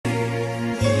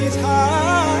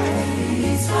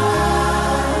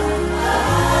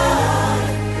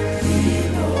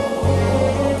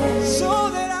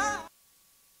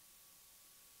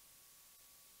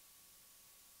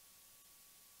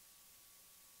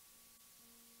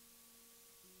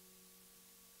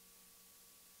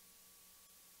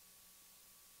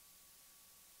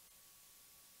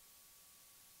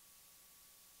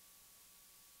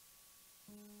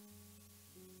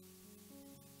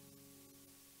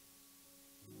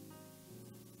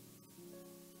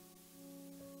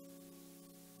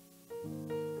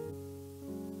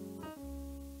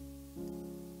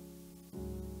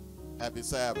Happy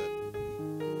Sabbath.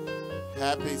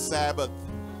 Happy Sabbath.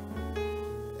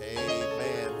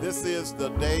 Amen. This is the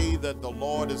day that the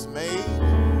Lord has made.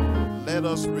 Let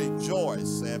us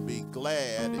rejoice and be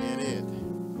glad in it.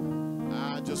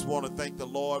 I just want to thank the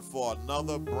Lord for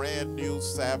another brand new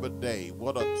Sabbath day.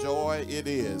 What a joy it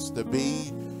is to be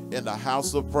in the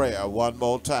house of prayer one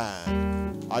more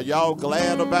time. Are y'all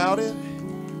glad about it?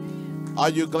 Are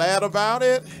you glad about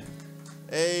it?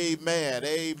 Amen.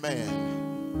 Amen.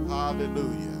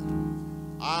 Hallelujah.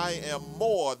 I am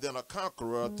more than a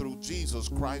conqueror through Jesus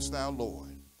Christ our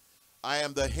Lord. I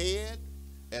am the head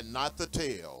and not the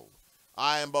tail.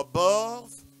 I am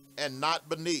above and not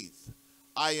beneath.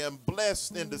 I am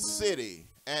blessed in the city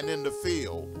and in the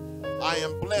field. I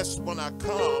am blessed when I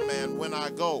come and when I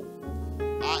go.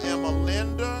 I am a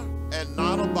lender and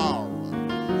not a borrower.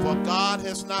 For God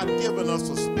has not given us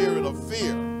a spirit of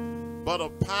fear, but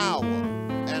of power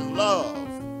and love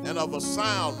and of a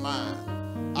sound mind.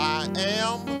 I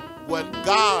am what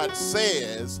God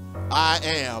says I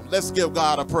am. Let's give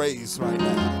God a praise right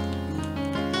now.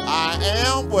 I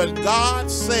am what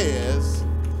God says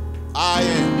I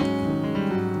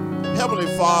am.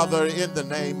 Heavenly Father, in the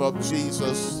name of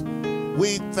Jesus,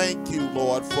 we thank you,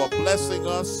 Lord, for blessing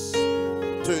us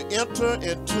to enter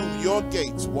into your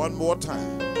gates one more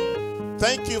time.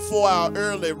 Thank you for our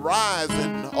early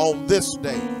rising on this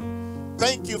day.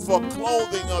 Thank you for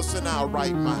clothing us in our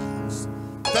right minds.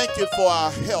 Thank you for our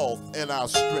health and our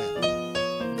strength.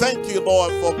 Thank you,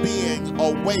 Lord, for being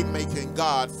a way-making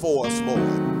God for us, Lord.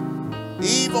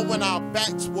 Even when our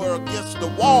backs were against the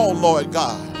wall, Lord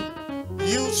God,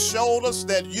 you showed us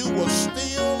that you were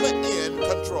still in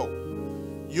control.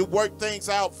 You worked things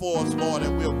out for us, Lord,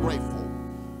 and we're grateful.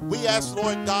 We ask,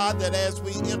 Lord God, that as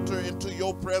we enter into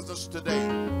your presence today,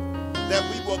 that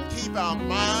we will keep our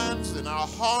minds and our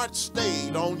hearts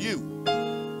stayed on you.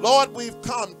 Lord, we've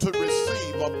come to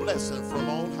receive a blessing from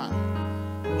on high.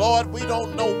 Lord, we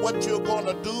don't know what you're going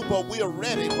to do, but we are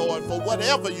ready, Lord, for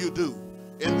whatever you do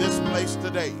in this place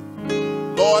today.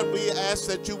 Lord, we ask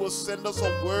that you will send us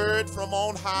a word from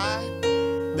on high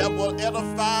that will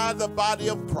edify the body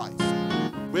of Christ.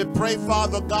 We pray,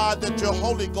 Father God, that your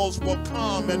Holy Ghost will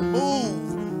come and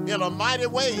move in a mighty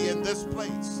way in this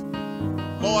place.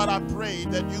 Lord, I pray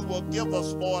that you will give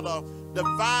us, Lord, a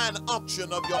divine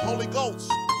unction of your Holy Ghost.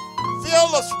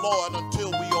 Fill us, Lord, until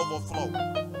we overflow.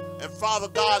 And Father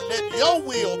God, let your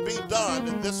will be done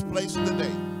in this place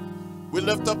today. We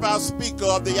lift up our speaker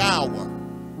of the hour.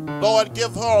 Lord,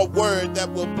 give her a word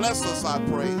that will bless us, I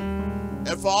pray.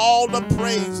 And for all the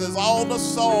praises, all the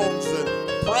songs and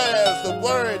prayers, the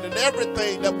word, and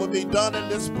everything that will be done in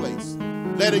this place,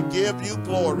 let it give you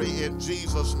glory in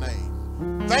Jesus' name.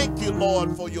 Thank you,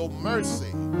 Lord, for your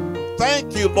mercy.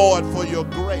 Thank you, Lord, for your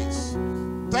grace.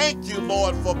 Thank you,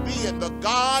 Lord, for being the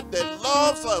God that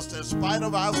loves us in spite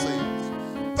of our sins.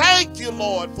 Thank you,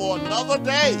 Lord, for another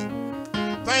day.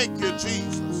 Thank you,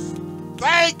 Jesus.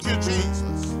 Thank you,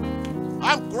 Jesus.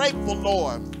 I'm grateful,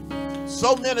 Lord.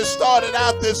 So many started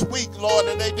out this week, Lord,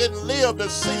 and they didn't live to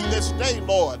see this day,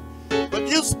 Lord. But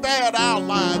you spared our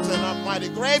lives, and I'm mighty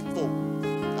grateful.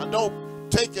 I don't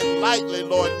take it lightly,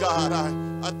 Lord God.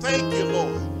 I thank you,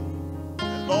 Lord.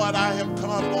 And Lord, I have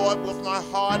come, Lord, with my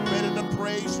heart ready to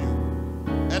praise you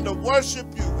and to worship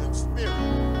you in spirit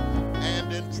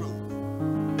and in truth.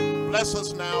 Bless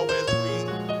us now as we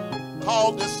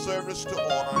call this service to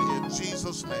order in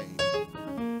Jesus' name.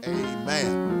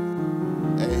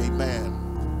 Amen. Amen.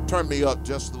 Turn me up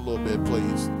just a little bit,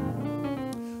 please.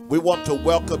 We want to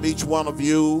welcome each one of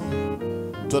you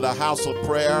to the house of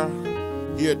prayer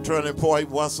here at Turning Point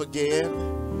once again.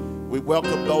 We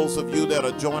welcome those of you that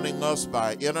are joining us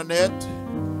by internet.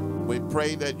 We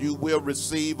pray that you will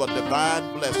receive a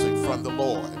divine blessing from the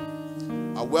Lord.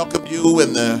 I welcome you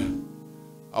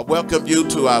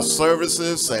to our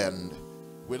services, and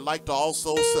we'd like to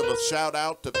also send a shout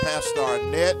out to Pastor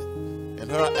Arnett. In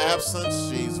her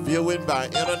absence, she's viewing by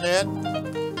internet.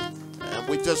 And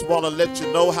we just want to let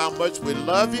you know how much we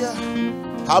love you,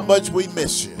 how much we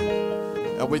miss you.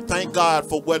 And we thank God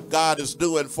for what God is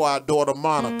doing for our daughter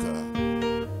Monica.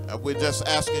 And we're just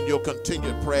asking your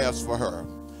continued prayers for her.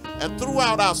 And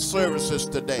throughout our services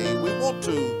today, we want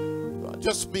to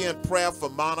just be in prayer for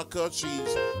Monica.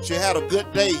 She had a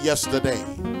good day yesterday,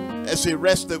 and she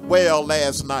rested well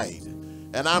last night.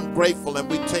 And I'm grateful, and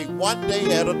we take one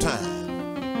day at a time.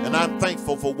 And I'm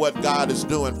thankful for what God is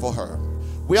doing for her.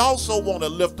 We also want to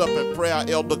lift up in prayer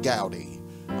Elder Gowdy.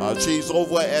 She's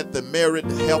over at the Merit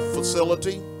Health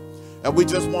Facility, and we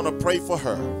just want to pray for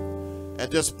her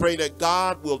and just pray that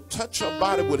God will touch her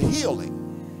body with healing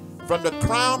from the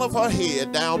crown of her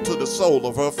head down to the sole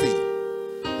of her feet.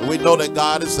 We know that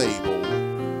God is able,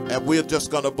 and we're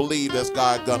just going to believe that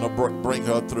God going to bring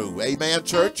her through. Amen,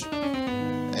 church?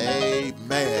 Amen,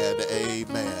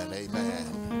 amen,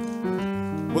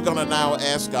 amen. We're going to now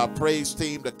ask our praise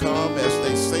team to come as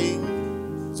they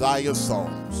sing Zion's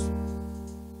songs.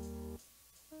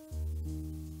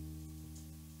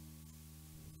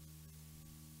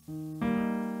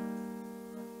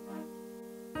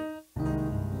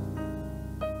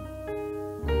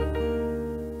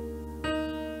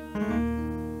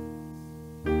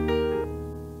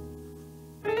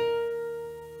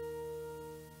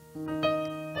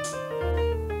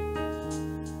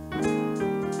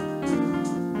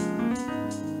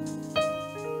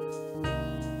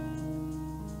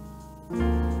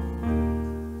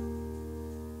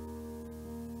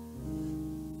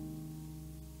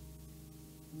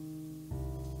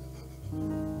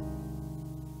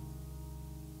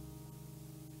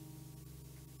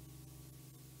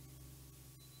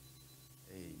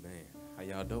 How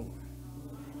y'all doing?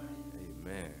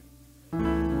 Amen.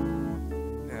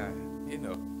 Now, you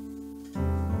know,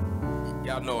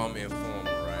 y'all know I'm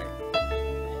informal, right?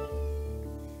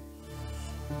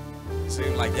 It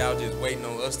seems like y'all just waiting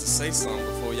on us to say something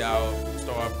before y'all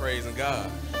start praising God.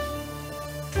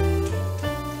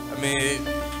 I mean,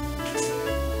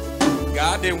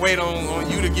 God didn't wait on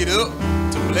you to get up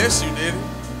to bless you, did he?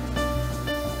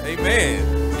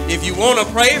 Amen. If you want to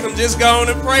praise him, just go on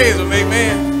and praise him,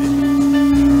 amen.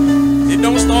 It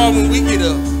don't start when we get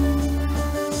up.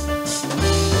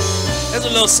 There's a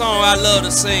little song I love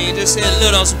to sing. It just said,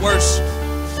 let us worship,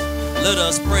 let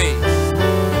us praise.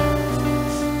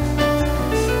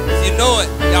 If you know it,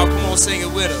 y'all come on, sing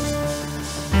it with us.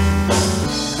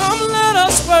 Come, let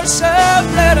us worship,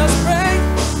 let us pray.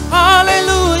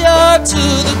 Hallelujah to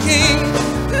the King.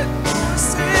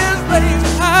 Sing,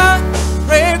 raise high,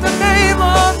 praise the name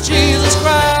of Jesus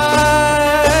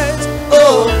Christ.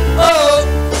 Oh, oh.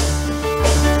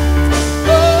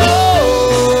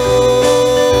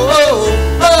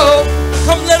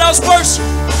 Let us worship.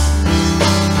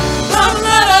 Come,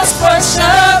 let us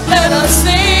worship, let us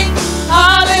sing.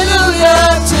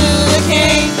 Hallelujah to the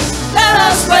King. Let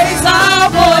us raise our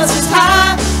voices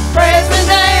high. Praise the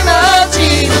name of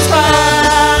Jesus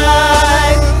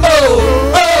Christ. Oh,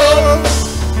 oh.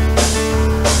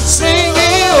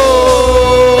 Singing,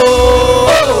 oh,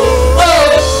 oh,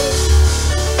 oh.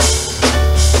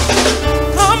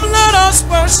 Come, let us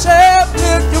worship.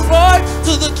 Lift your voice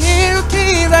to the King of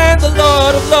Kings and the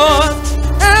Lord of Lords.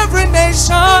 Every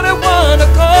nation in one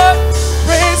accord,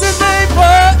 praise his name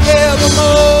forevermore.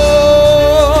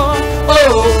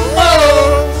 Oh,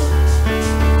 oh,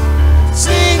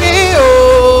 singing,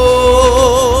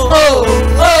 oh, oh,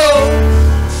 oh.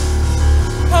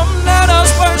 Come, let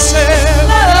us worship,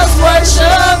 let us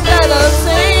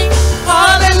sing.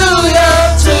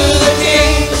 Hallelujah to the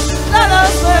King. Let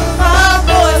us lift our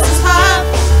voices high,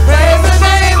 praise the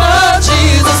name of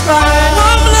Jesus Christ.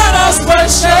 Come, let us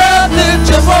worship, lift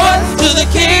your voice to the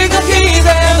King of Kings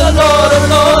and the Lord of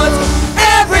Lords.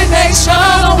 Every nation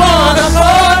on one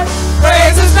accord,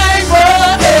 praise his name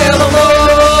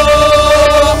forevermore.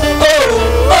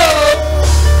 Oh, oh,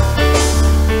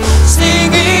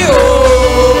 singing,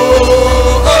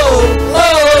 oh, oh,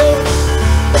 oh.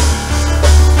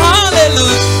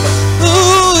 Hallelujah,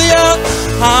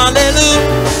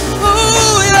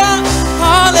 hallelujah,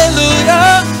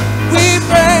 hallelujah. We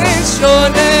praise your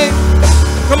name.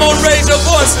 Come on, raise your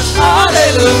voices.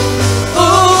 Hallelujah,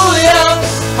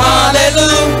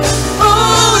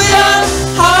 hallelujah,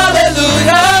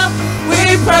 hallelujah.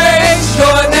 We praise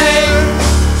your name.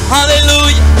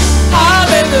 Hallelujah,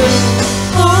 hallelujah,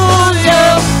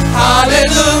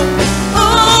 hallelujah,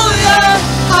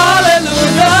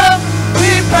 hallelujah.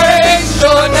 We praise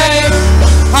your name.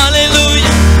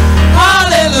 Hallelujah,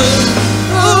 hallelujah,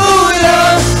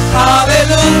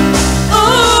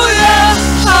 hallelujah,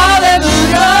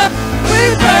 hallelujah. We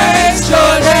praise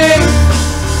your name.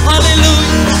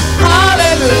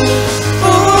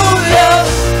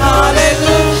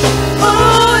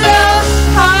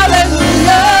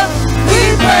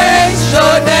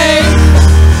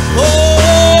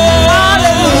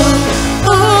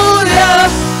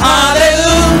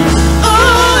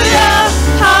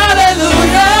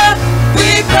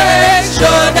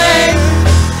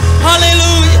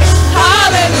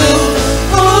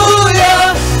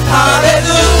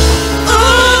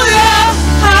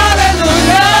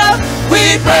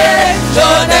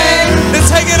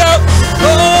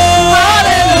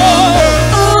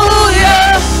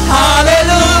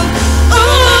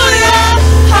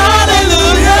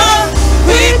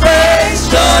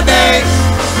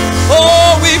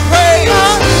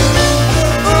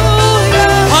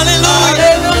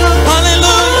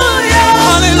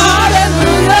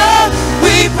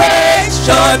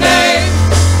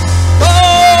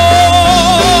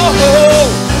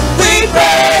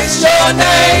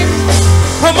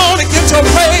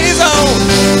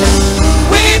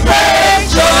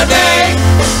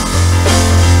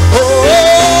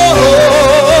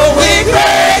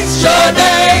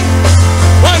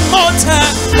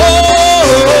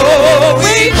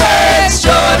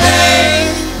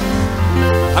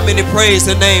 praise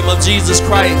the name of Jesus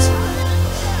Christ.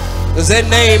 Because that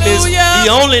name is the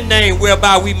only name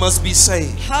whereby we must be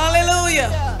saved. Hallelujah.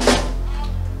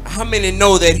 How many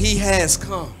know that he has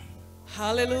come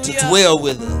to dwell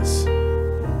with us?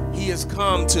 He has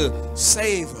come to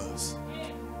save us.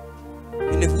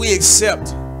 And if we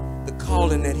accept the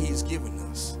calling that he's given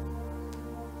us,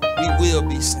 we will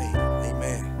be saved.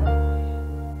 Amen.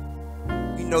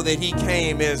 We know that he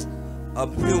came as a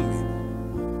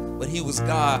human, but he was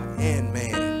God and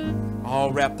man,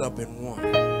 all wrapped up in one.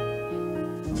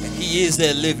 And he is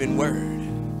that living word.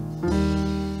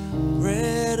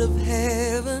 Bread of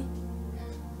heaven,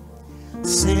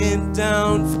 sent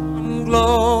down from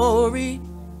glory.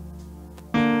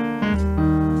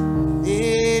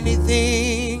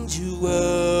 Anything you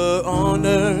were on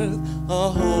earth, a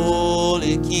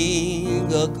holy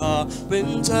king, a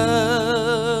carpenter.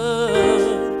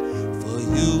 For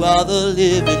you are the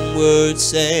living word,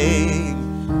 saying,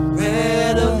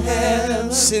 bread of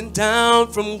heaven, sent down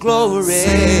from glory.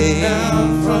 Sent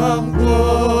down from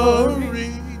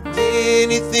glory.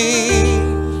 Anything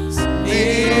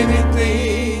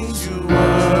you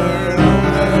were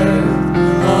on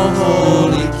earth, a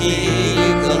holy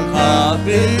king, a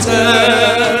carpenter,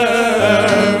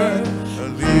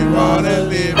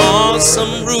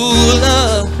 awesome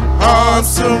ruler,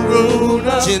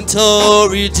 gentle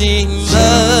redeemer,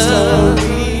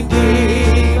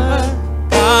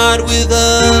 God with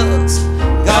us,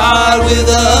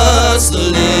 the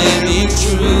living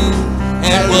truth,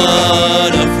 and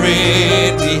what a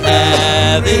friend we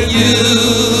have in you.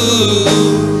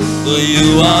 For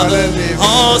you are the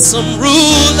awesome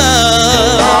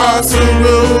ruler,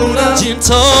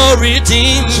 gentle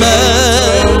redeemer,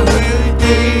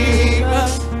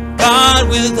 God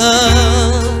with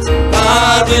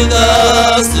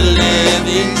us, the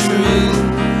living truth,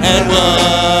 and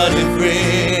what a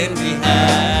friend we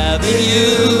have in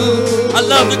you. I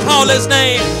love to call his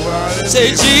name.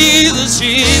 Say Jesus,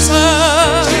 Jesus,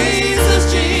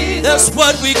 Jesus, Jesus. That's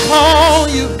what we call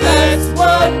you. That's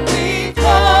what we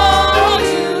call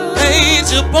you.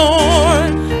 Angel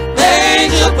born,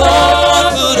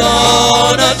 put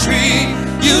on a tree.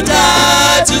 You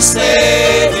died to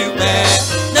save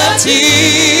humanity.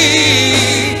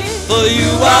 For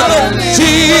you are the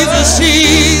Jesus,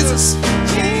 Jesus,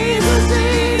 Jesus,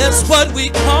 Jesus. That's what we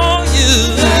call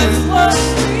you. That's what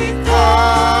we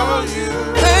call you.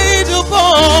 Angel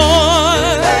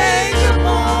born,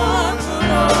 put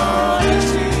on a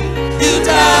tree. You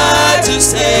died to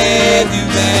save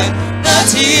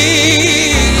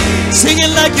humanity. Sing it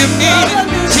like you mean it.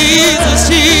 Jesus,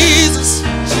 Jesus,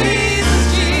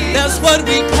 Jesus, Jesus. That's what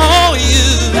we call you.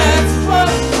 That's what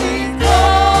we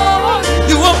call you.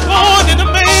 You were born in a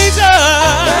manger.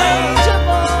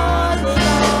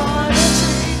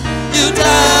 You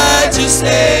died to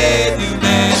save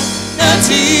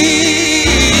humanity.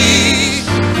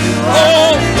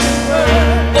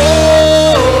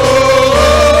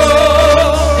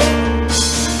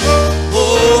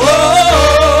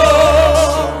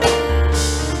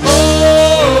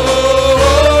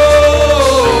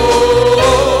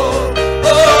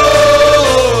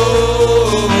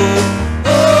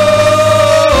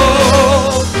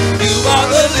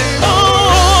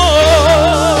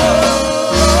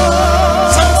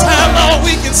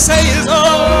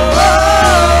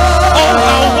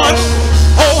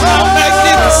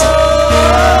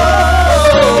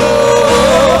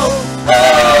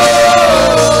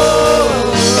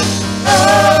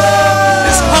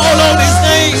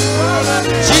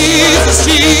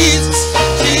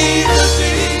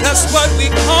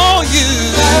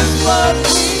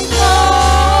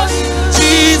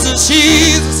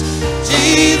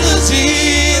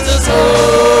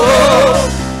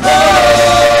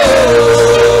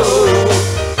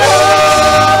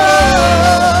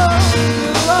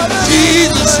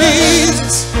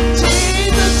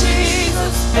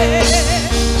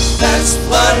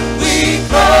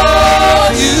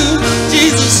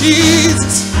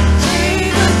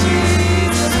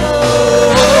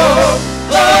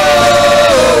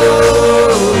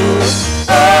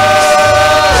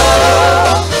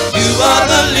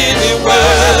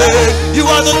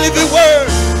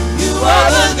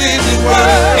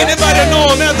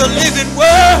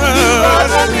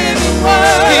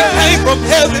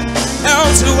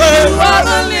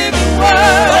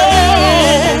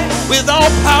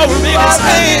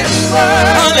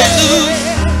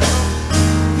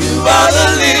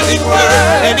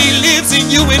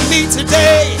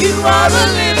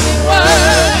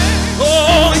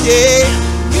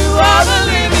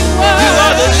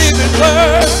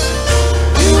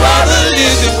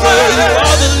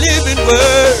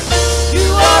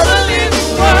 You are the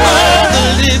living word.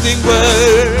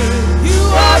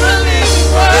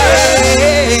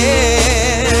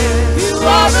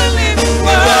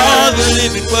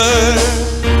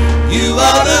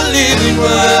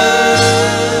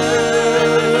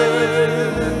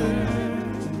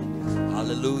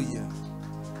 Hallelujah.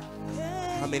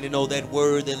 How many know that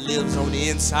word that lives on the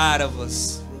inside of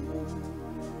us?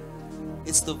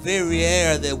 It's the very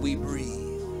air that we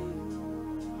breathe.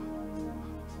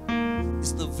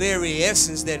 It's the very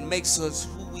essence that makes us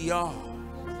who we are.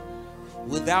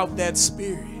 Without that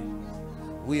spirit,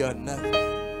 we are nothing.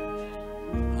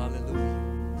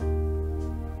 Hallelujah.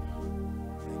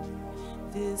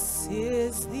 This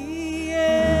is the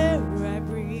air I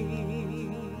breathe.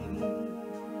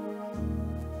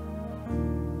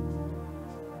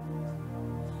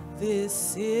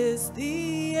 This is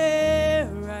the air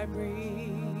I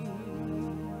breathe.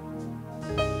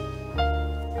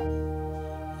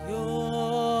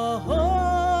 Your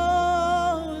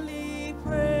holy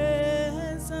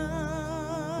presence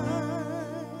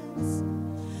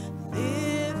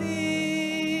living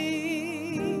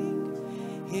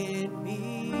in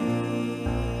me.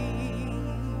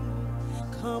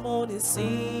 Come on and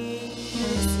sing.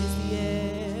 This is the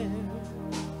air.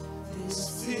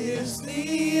 This is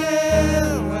the air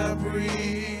I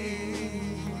breathe.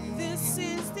 This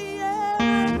is the air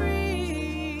I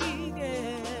breathe.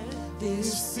 Yeah.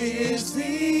 This is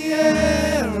the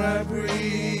air I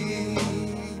breathe.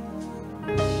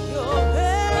 Your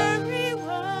very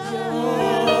word.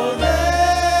 Your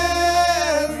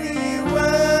very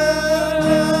word.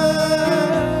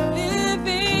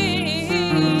 Living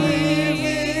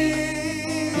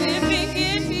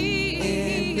in me.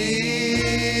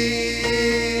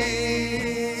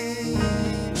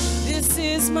 This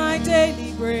is my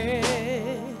daily bread.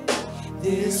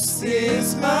 This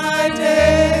is my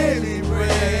daily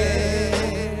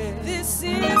bread. This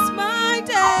is my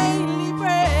daily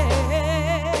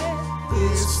bread.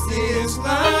 This is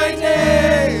my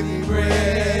daily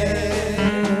bread.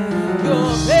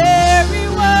 Your very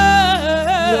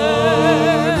word.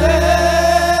 Your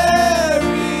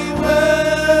very word.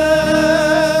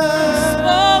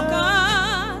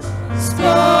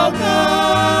 Spoken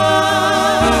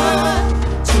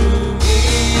to me.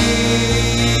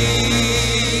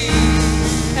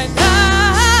 And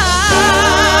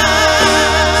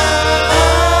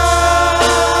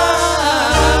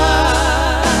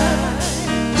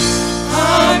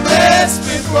I'm desperate.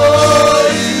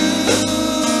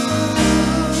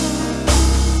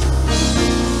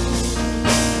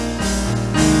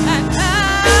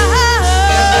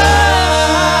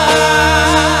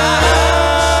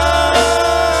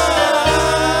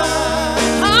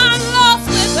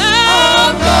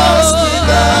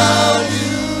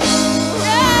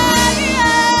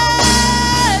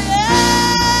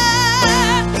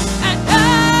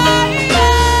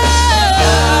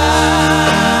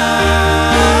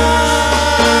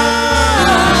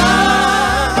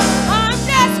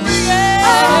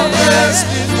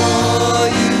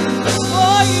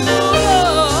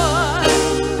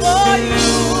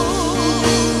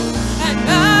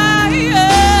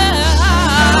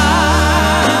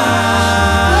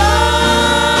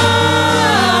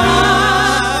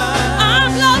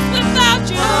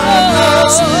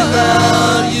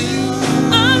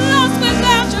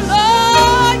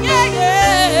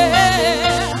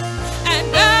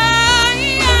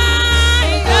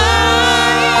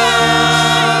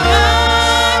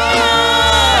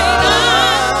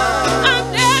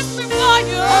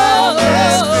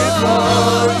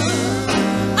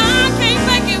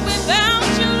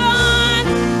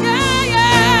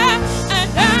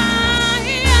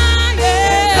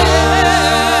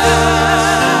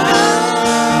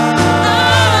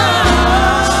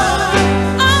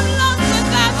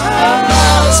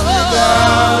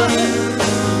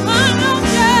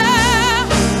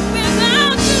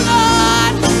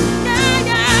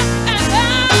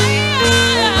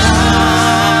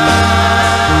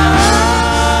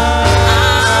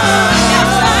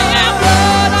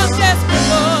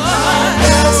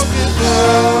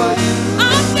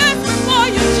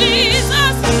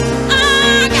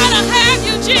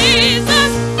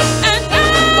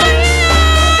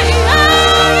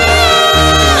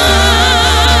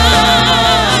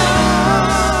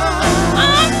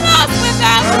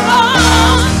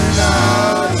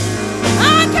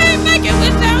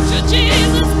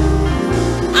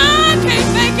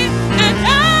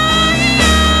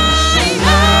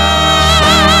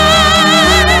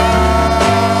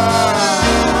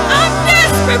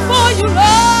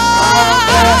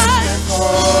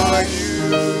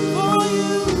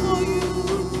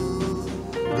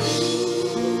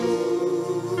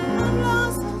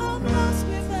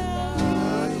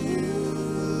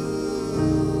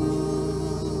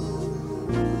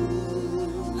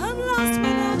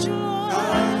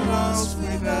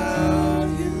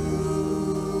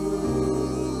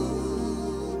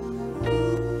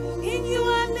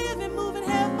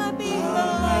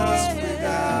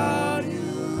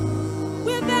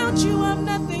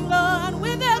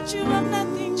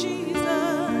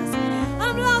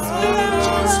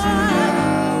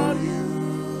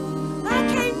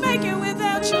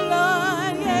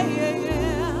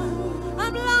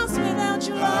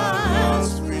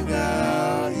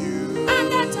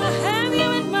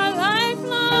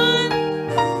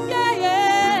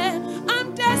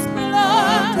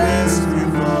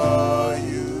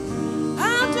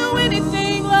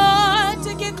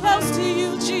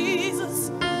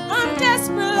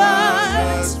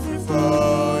 desperate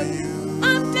for you.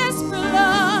 I'm desperate,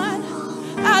 Lord.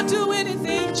 I'll do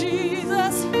anything,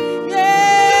 Jesus.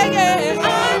 Yeah, yeah.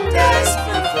 I'm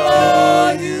desperate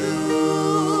for you.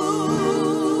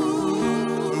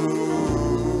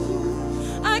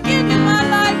 I give you my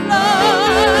life, Lord.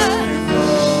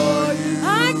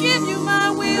 I give you my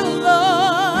will,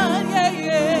 Lord. Yeah,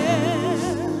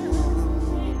 yeah.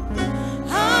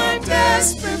 I'm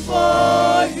desperate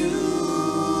for you.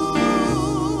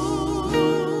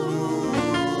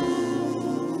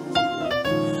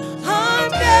 I'm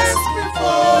desperate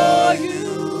for you.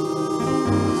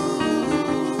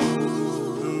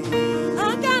 I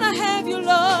gotta have you,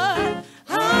 Lord.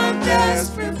 I'm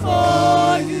desperate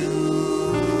for you.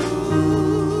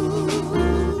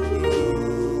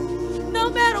 No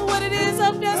matter what it is,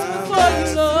 I'm desperate for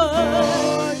you, Lord.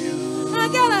 I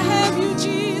gotta have you,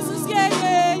 Jesus. Yeah,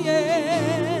 yeah,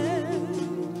 yeah.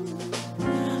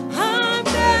 I'm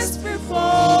desperate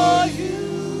for you.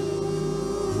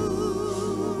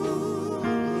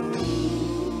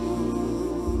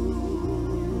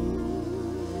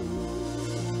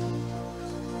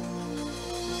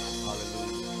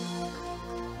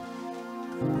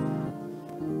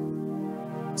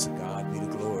 To God be the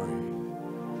glory.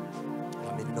 I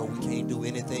mean, you know, we can't do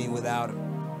anything without Him.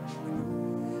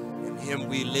 In Him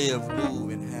we live, move,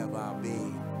 and have our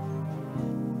being.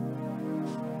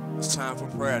 It's time for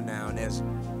prayer now, and as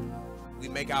we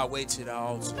make our way to the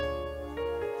altar,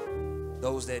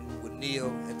 those that would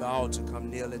kneel at the altar,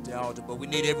 come kneel at the altar. But we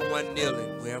need everyone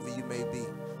kneeling wherever you may be.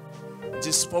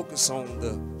 Just focus on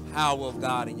the power of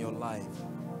God in your life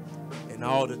and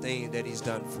all the things that He's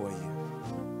done for you.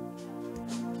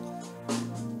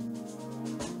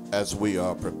 As we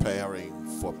are preparing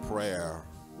for prayer,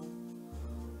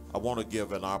 I want to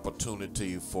give an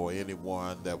opportunity for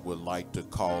anyone that would like to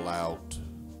call out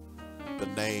the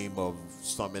name of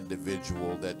some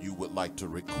individual that you would like to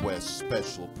request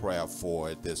special prayer for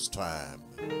at this time.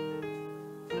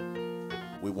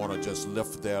 We want to just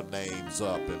lift their names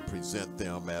up and present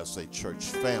them as a church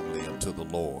family unto the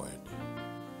Lord.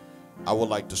 I would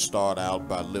like to start out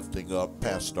by lifting up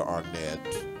Pastor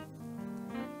Arnett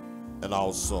and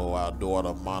also our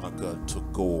daughter Monica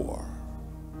Tagore.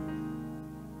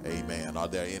 Amen. Are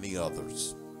there any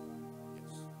others?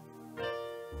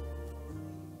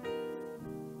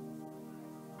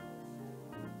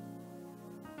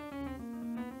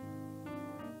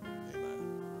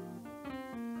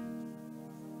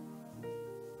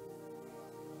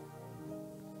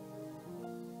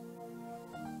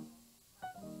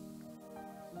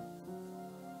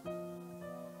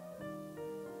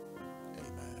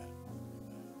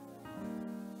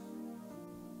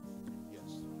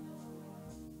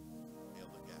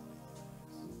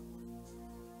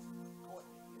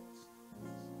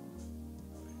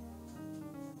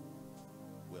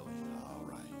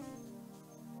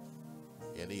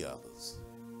 Any others?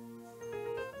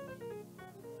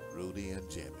 Rudy and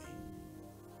Jimmy.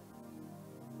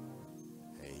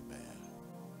 Amen.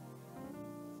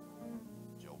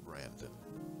 Joe Brandon.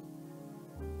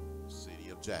 City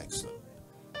of Jackson.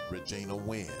 Regina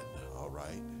Wynn. All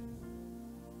right.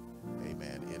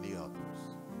 Amen. Any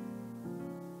others?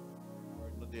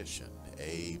 Addition.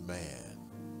 Amen.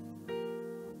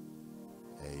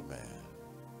 Amen.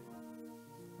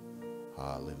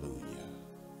 Hallelujah.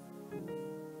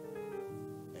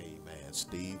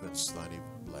 Steve and Sonny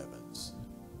Blevins.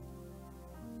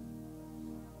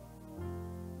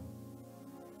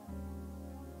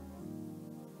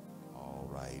 All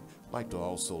right. I'd like to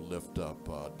also lift up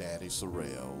Daddy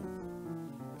Sorrell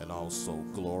and also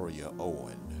Gloria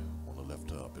Owen. I want to lift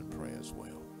her up in prayer as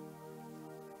well.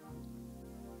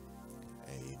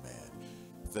 Amen.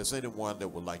 If there's anyone that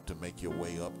would like to make your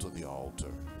way up to the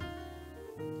altar,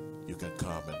 you can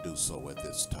come and do so at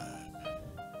this time.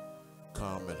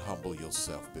 Come and humble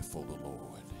yourself before the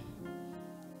Lord.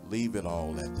 Leave it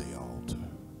all at the altar.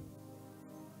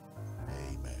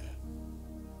 Amen.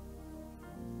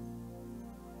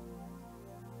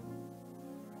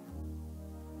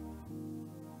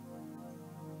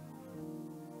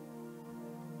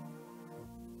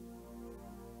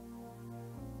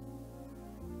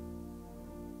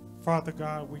 Father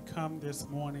God, we come this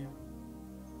morning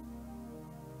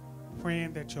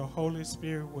praying that your Holy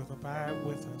Spirit will abide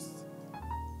with us.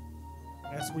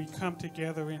 As we come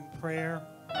together in prayer,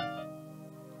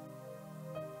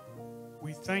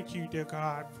 we thank you, dear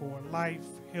God, for life,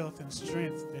 health, and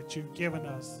strength that you've given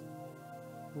us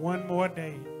one more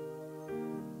day.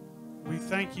 We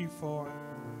thank you for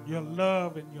your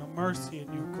love and your mercy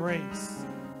and your grace.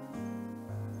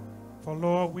 For,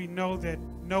 Lord, we know that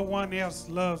no one else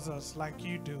loves us like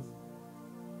you do.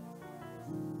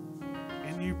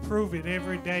 you prove it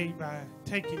every day by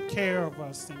taking care of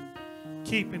us and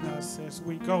keeping us as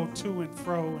we go to and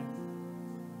fro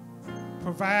and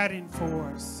providing for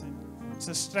us and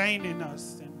sustaining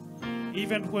us. And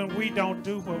even when we don't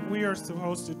do what we are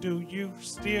supposed to do, you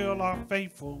still are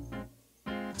faithful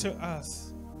to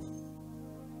us.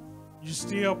 You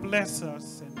still bless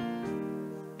us,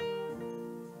 and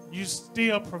you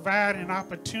still provide an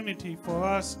opportunity for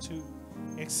us to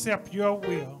accept your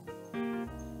will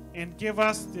and give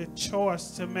us the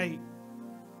choice to make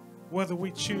whether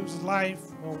we choose life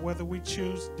or whether we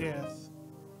choose death.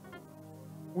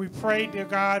 We pray, dear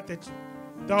God, that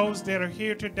those that are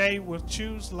here today will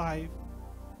choose life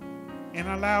and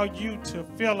allow you to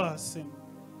fill us and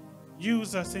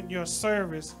use us in your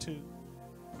service to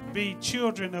be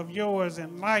children of yours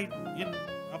and light in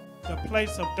the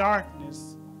place of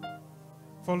darkness.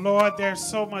 For Lord, there's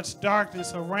so much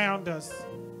darkness around us,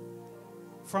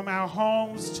 from our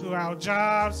homes to our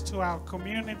jobs to our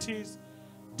communities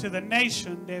to the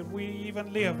nation that we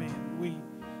even live in. We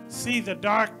see the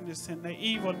darkness and the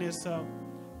evilness of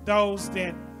those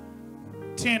that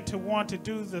tend to want to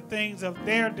do the things of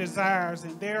their desires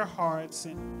and their hearts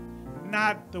and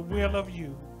not the will of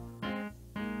you.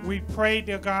 We pray,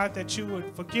 dear God, that you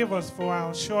would forgive us for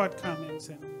our shortcomings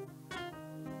and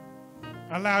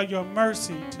allow your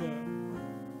mercy to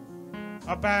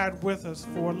abide with us.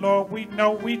 For Lord, we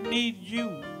know we need you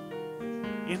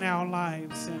in our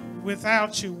lives, and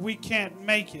without you we can't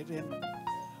make it. And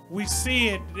we see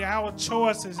it, our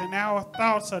choices and our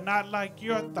thoughts are not like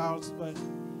your thoughts, but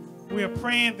we are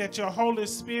praying that your Holy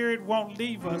Spirit won't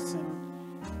leave us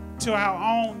to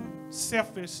our own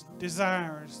selfish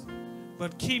desires,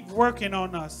 but keep working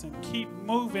on us and keep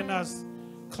moving us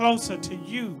closer to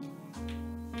you.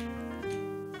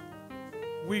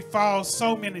 We fall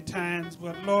so many times,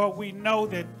 but Lord, we know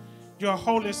that your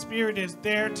Holy Spirit is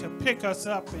there to pick us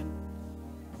up and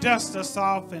dust us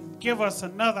off and give us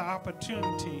another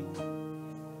opportunity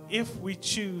if we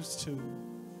choose to.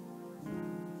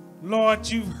 Lord,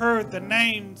 you've heard the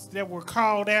names that were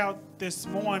called out this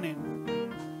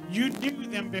morning. You knew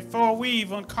them before we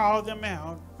even called them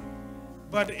out.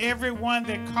 But everyone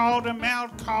that called them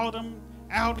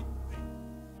out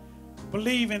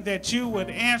believing that you would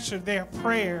answer their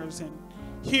prayers and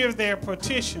hear their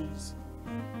petitions.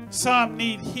 Some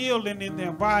need healing in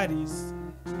their bodies.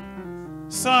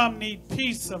 Some need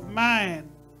peace of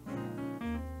mind.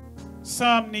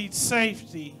 Some need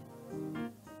safety.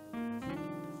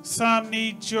 Some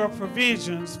need your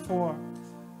provisions for.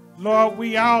 Lord,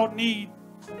 we all need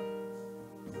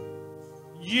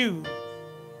you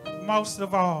most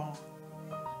of all.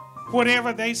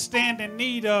 Whatever they stand in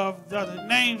need of, the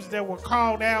names that were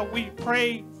called out, we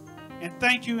pray and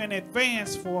thank you in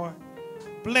advance for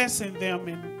blessing them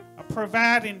and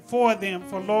providing for them.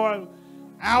 For Lord,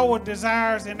 our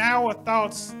desires and our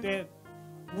thoughts that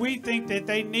we think that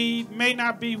they need may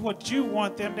not be what you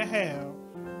want them to have,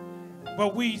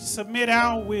 but we submit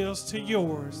our wills to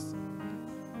yours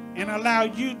and allow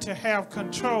you to have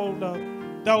control of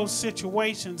those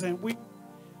situations. And we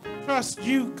trust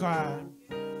you, God.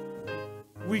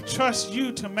 We trust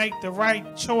you to make the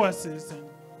right choices. And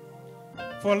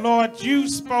for Lord, you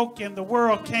spoke and the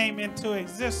world came into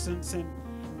existence, and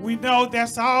we know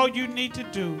that's all you need to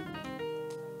do.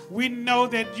 We know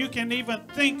that you can even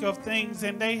think of things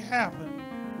and they happen.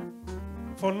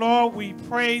 For Lord, we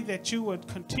pray that you would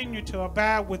continue to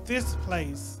abide with this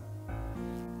place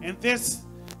and this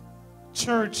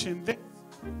church and this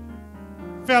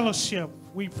fellowship.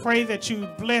 We pray that you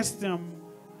bless them,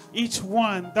 each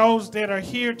one, those that are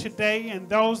here today and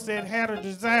those that had a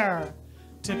desire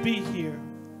to be here.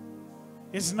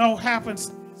 It's no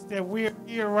happenstance that we're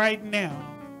here right now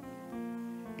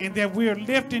and that we're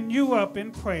lifting you up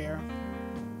in prayer.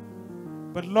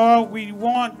 But Lord, we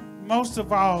want most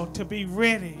of all to be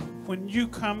ready when you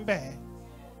come back.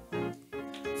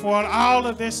 For all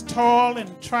of this toil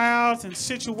and trials and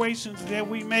situations that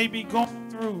we may be going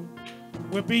through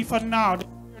will be for naught if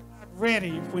we're not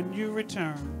ready when you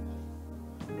return.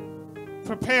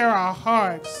 Prepare our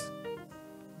hearts.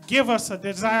 Give us a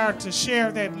desire to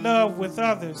share that love with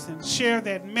others and share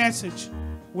that message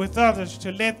with others,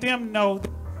 to let them know that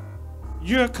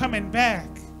you're coming back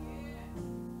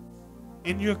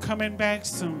and you're coming back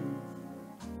soon.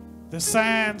 The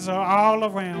signs are all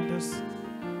around us.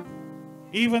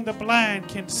 Even the blind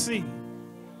can see.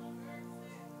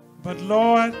 But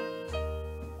Lord,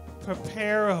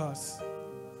 prepare us.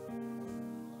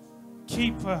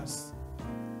 Keep us.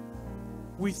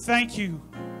 We thank you.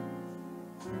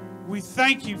 We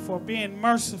thank you for being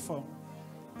merciful.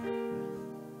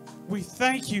 We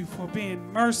thank you for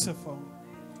being merciful.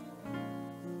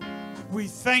 We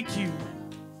thank you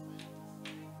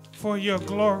for your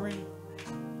glory.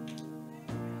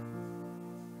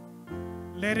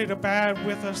 Let it abide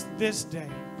with us this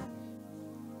day.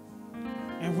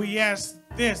 And we ask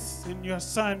this in your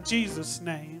Son Jesus'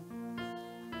 name.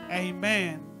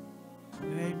 Amen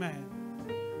and amen.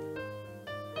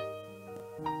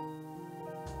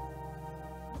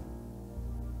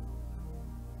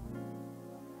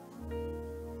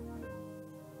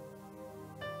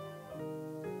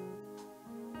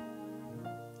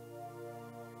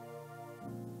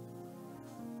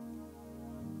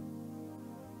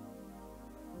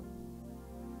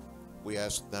 We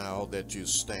ask now that you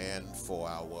stand for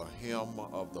our hymn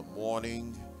of the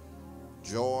morning,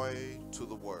 Joy to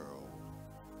the World.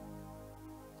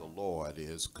 The Lord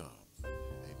is come. Amen.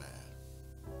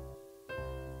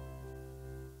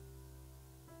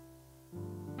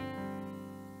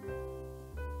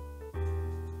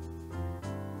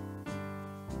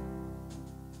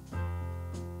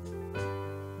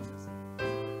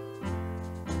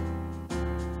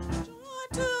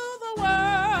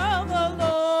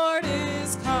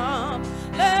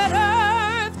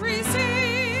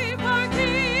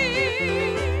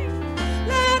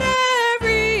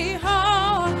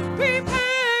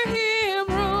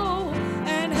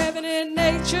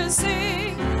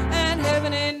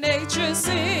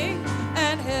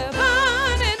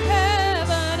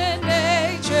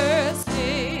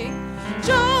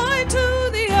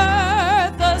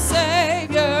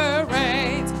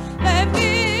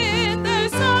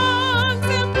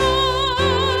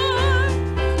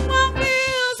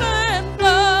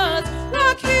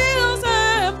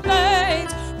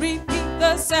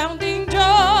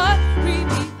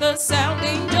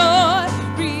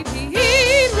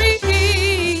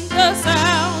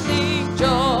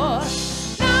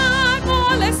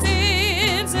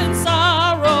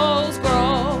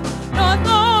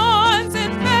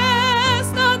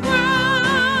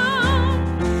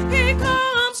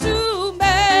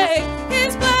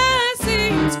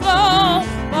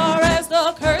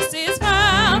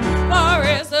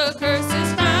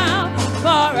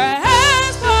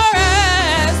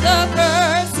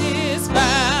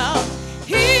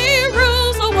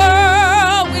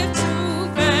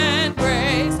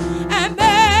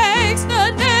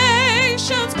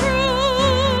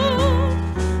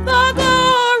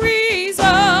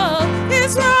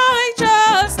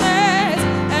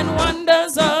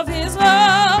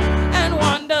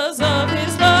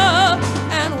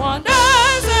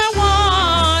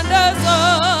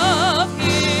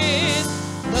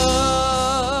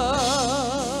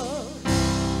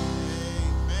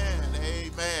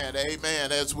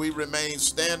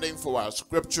 Standing for our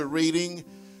scripture reading,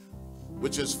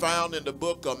 which is found in the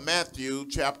book of Matthew,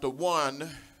 chapter 1,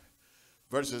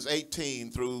 verses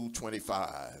 18 through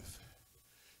 25.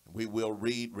 We will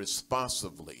read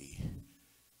responsively.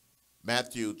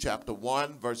 Matthew chapter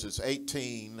 1, verses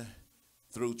 18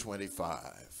 through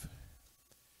 25.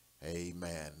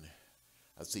 Amen.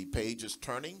 I see pages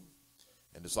turning,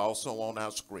 and it's also on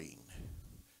our screen.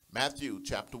 Matthew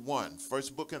chapter 1,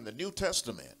 first book in the New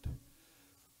Testament.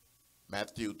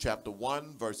 Matthew chapter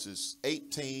 1, verses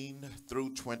 18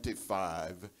 through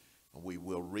 25, and we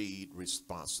will read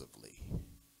responsively.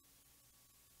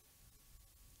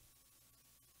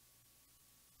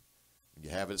 When you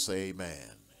have it, say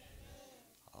amen.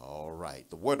 All right.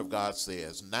 The word of God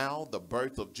says, now the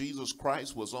birth of Jesus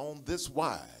Christ was on this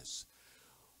wise,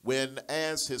 when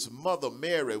as his mother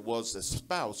Mary was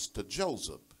espoused to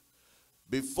Joseph,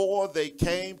 before they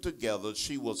came together,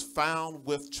 she was found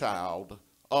with child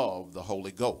of the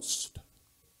Holy Ghost.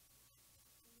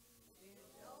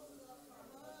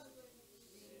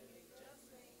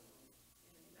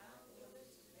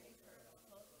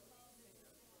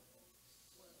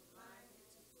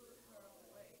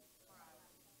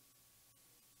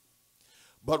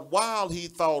 But while he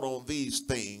thought on these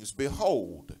things,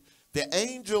 behold, the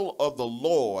angel of the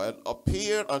Lord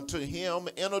appeared unto him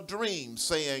in a dream,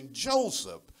 saying,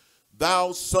 Joseph,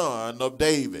 thou son of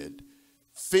David,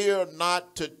 fear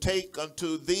not to take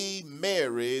unto thee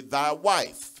Mary thy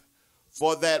wife,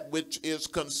 for that which is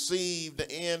conceived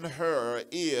in her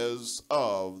is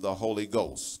of the Holy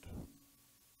Ghost.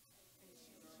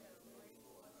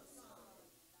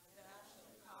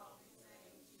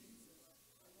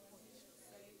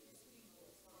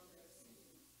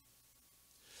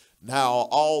 Now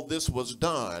all this was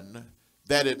done,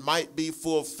 that it might be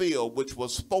fulfilled, which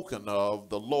was spoken of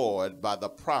the Lord by the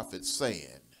prophet,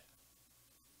 saying,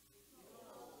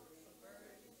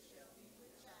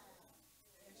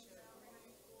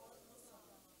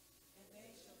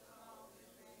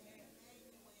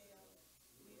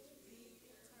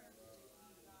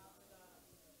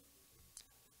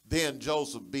 Then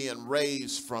Joseph, being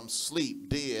raised from sleep,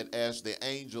 did as the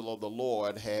angel of the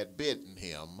Lord had bidden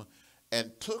him, and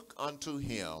took unto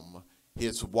him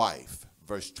his wife,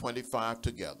 verse 25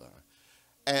 together,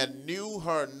 and knew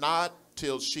her not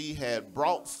till she had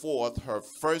brought forth her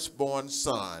firstborn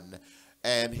son,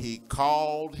 and he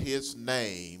called his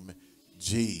name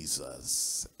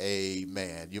Jesus.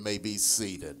 Amen. You may be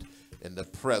seated in the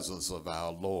presence of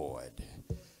our Lord.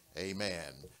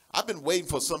 Amen. I've been waiting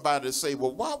for somebody to say,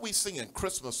 well, why are we singing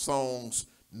Christmas songs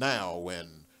now? And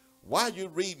why are you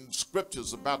reading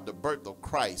scriptures about the birth of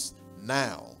Christ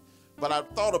now? But I've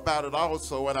thought about it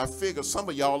also, and I figure some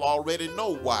of y'all already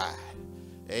know why.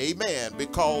 Amen.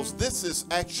 Because this is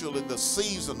actually the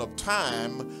season of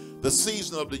time, the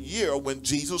season of the year when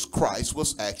Jesus Christ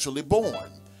was actually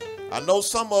born. I know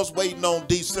some of us waiting on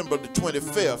December the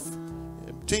 25th.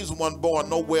 Jesus wasn't born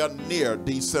nowhere near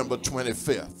December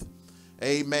 25th.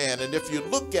 Amen. And if you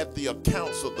look at the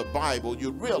accounts of the Bible,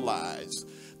 you realize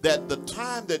that the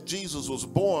time that Jesus was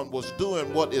born was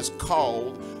during what is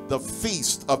called the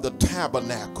Feast of the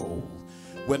Tabernacle,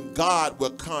 when God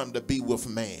would come to be with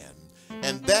man.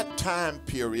 And that time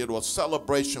period or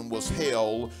celebration was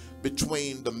held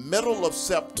between the middle of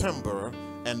September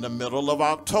and the middle of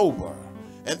October.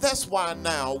 And that's why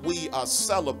now we are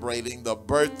celebrating the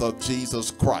birth of Jesus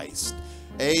Christ.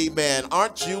 Amen.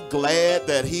 Aren't you glad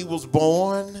that he was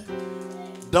born?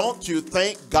 Don't you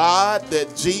thank God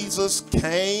that Jesus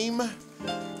came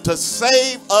to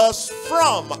save us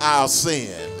from our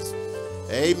sins?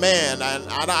 Amen.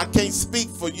 And I can't speak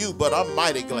for you, but I'm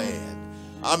mighty glad.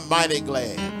 I'm mighty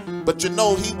glad. But you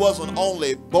know, he wasn't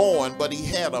only born, but he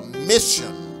had a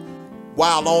mission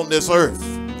while on this earth.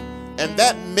 And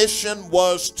that mission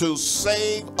was to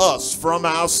save us from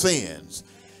our sins.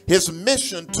 His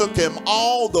mission took him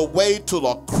all the way to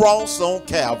the cross on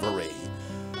Calvary.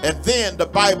 And then the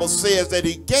Bible says that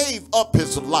he gave up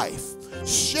his life,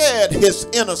 shed his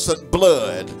innocent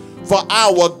blood for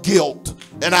our guilt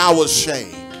and our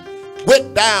shame,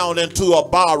 went down into a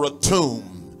borrowed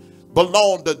tomb,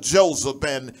 belonged to Joseph,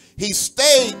 and he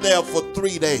stayed there for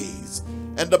 3 days.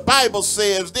 And the Bible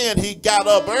says then he got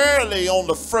up early on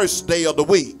the first day of the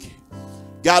week,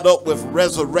 got up with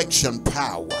resurrection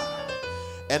power,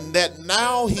 and that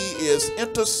now he is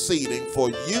interceding for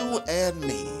you and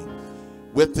me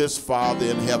with his Father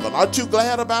in heaven. Aren't you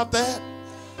glad about that?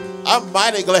 I'm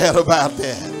mighty glad about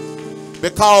that.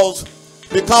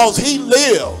 Because he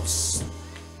lives,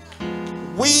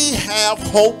 we have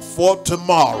hope for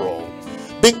tomorrow.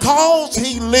 Because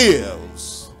he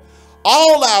lives,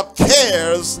 all our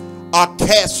cares are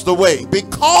cast away.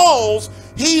 Because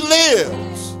he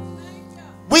lives,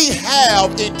 we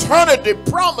have eternity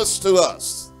promised to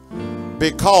us.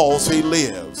 Because he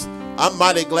lives. I'm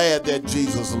mighty glad that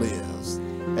Jesus lives.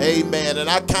 Amen. And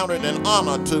I count it an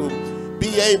honor to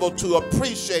be able to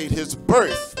appreciate his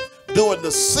birth during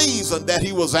the season that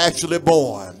he was actually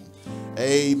born.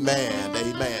 Amen.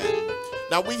 Amen.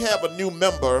 Now we have a new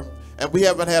member, and we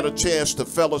haven't had a chance to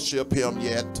fellowship him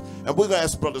yet. And we're going to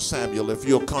ask Brother Samuel if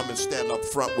you'll come and stand up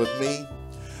front with me.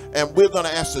 And we're going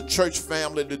to ask the church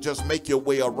family to just make your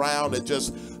way around and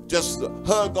just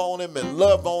hug on him and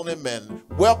love on him and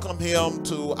welcome him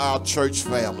to our church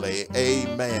family.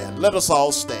 Amen. Let us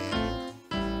all stand.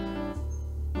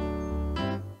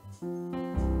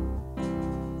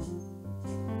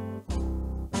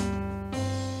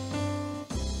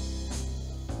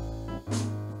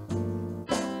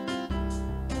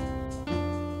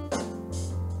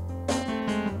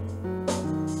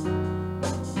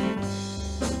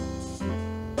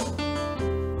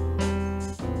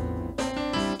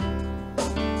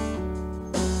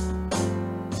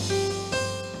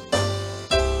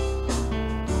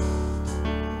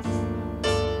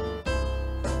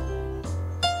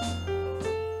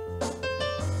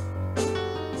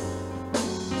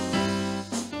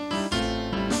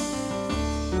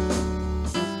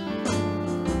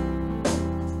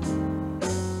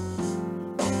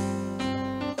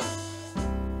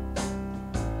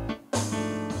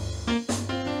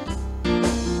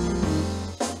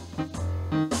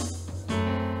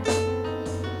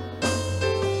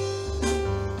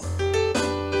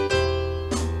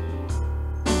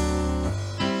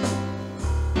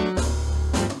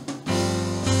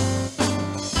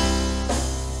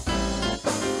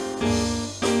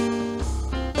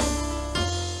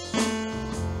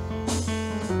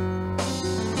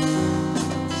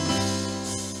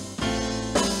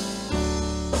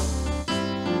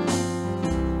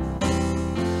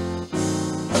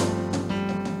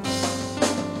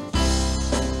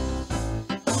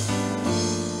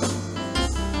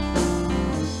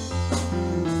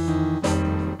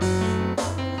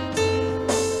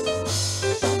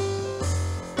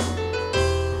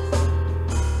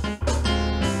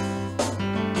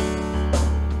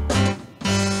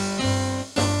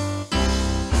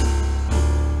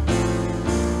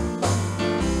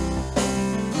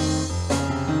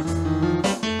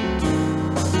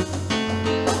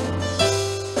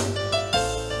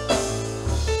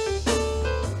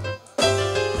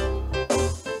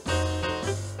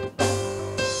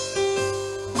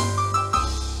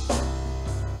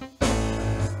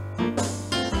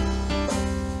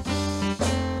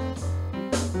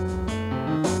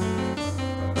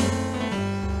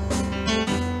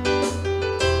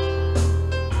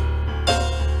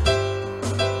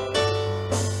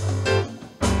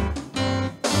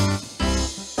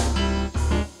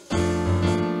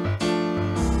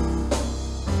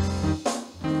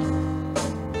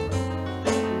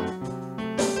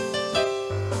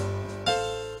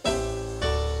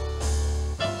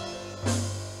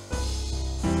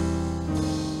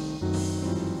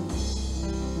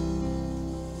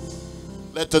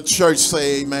 Let the church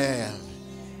say amen.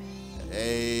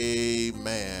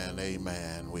 Amen.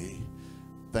 Amen. We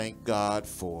thank God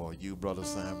for you, Brother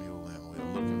Samuel, and we're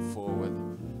looking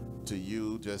forward to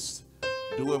you just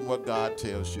doing what God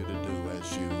tells you to do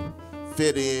as you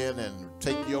fit in and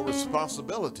take your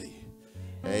responsibility.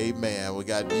 Amen. We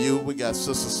got you, we got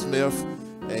Sister Smith.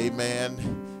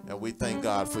 Amen. And we thank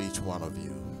God for each one of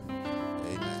you.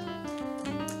 Amen.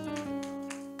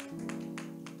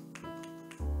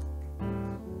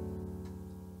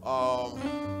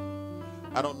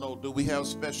 I don't know, do we have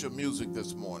special music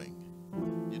this morning?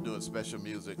 You're doing special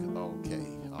music? Okay,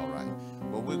 all right.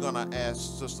 Well, we're going to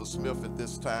ask Sister Smith at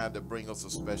this time to bring us a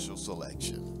special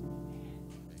selection.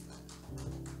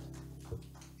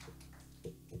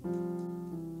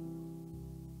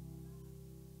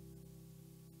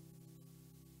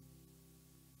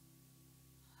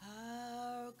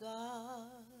 Our God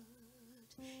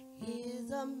is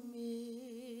a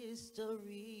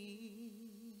mystery.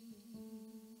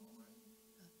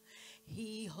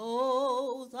 He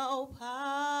holds all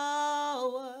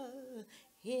power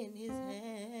in his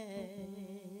hand.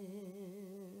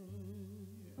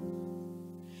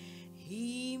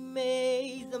 He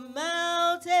made the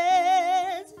mountains,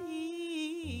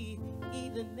 he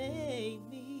even made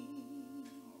me.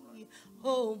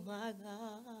 Oh my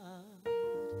God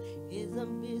is a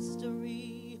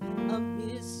mystery, a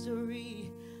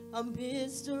mystery, a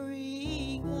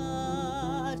mystery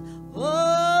God. Oh,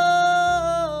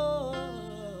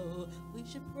 we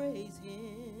should praise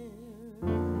him.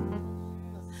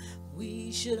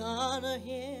 We should honor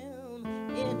him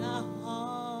in our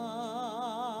hearts.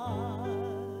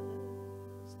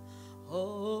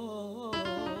 Oh,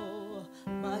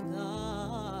 my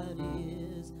God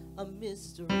is a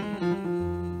mystery.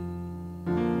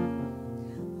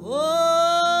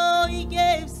 Oh, he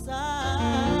gave sight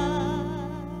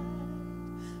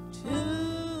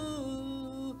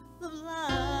to the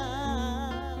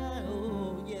blind.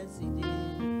 Oh, yes, he did.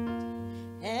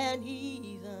 And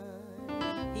he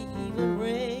even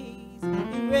raised the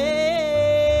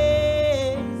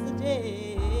dead.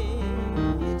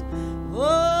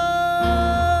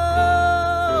 Oh,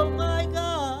 my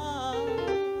God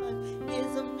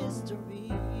is a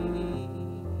mystery.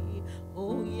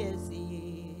 Oh, yes,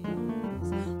 he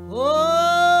is.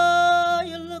 Oh,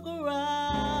 you look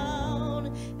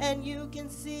around and you can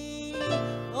see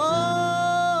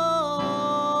all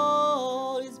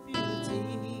his beauty.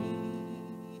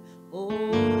 Oh,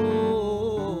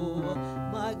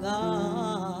 my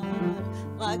God,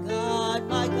 my God,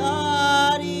 my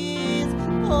God is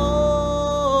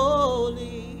holy.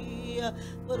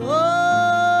 But oh,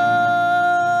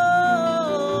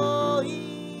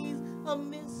 he's a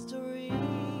mystery.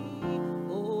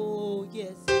 Oh,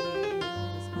 yes, he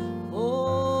is.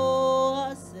 Oh,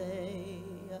 I say,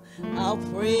 I'll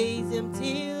praise him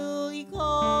till he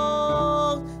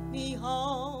calls me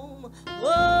home.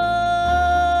 Oh,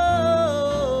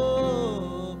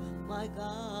 my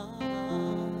God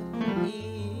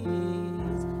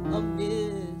is a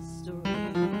mystery.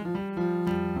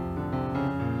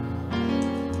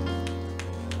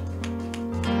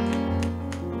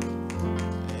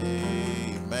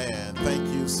 Amen.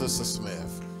 Thank you, Sister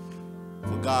Smith.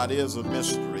 For God is a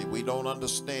mystery. We don't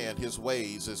understand his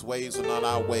ways. His ways are not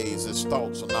our ways. His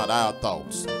thoughts are not our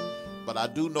thoughts. But I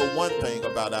do know one thing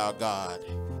about our God.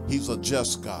 He's a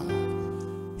just God.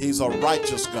 He's a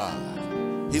righteous God.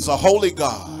 He's a holy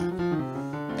God.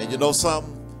 And you know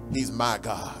something? He's my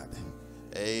God.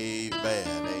 Amen.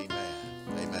 Amen.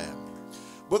 Amen.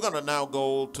 We're going to now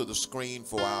go to the screen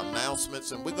for our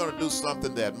announcements, and we're going to do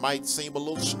something that might seem a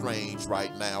little strange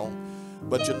right now.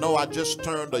 But you know, I just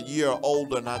turned a year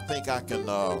older, and I think I can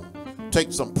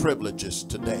take some privileges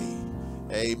today.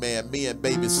 Amen. Me and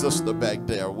baby sister back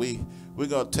there, we're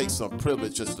going to take some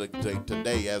privileges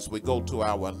today as we go to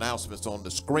our announcements on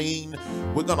the screen.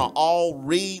 We're going to all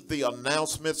read the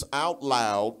announcements out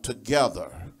loud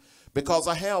together. Because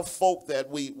I have folk that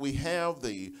we have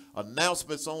the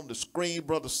announcements on the screen,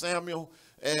 Brother Samuel,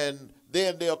 and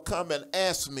then they'll come and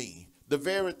ask me the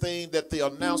very thing that the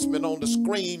announcement on the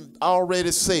screen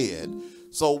already said.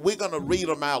 So we're going to read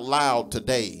them out loud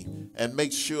today and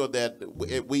make sure that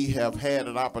we have had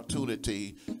an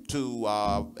opportunity to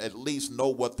at least know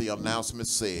what the announcement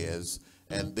says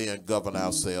and then govern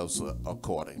ourselves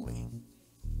accordingly.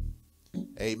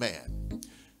 Amen.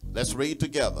 Let's read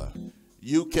together.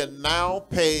 You can now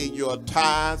pay your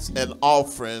tithes and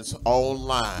offerings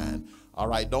online. All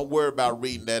right, don't worry about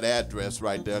reading that address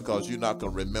right there because you're not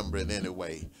going to remember it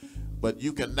anyway. But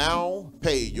you can now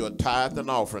pay your tithe and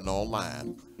offering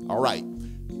online. All right,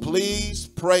 please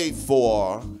pray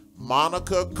for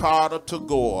Monica Carter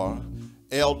Tagore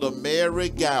Elder Mary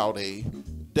Gowdy,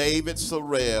 David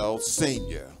Sorrell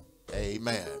Sr.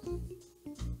 Amen.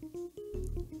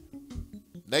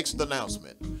 Next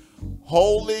announcement.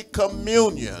 Holy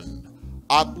Communion,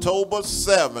 October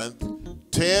 7th,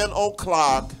 10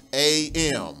 o'clock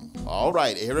a.m. All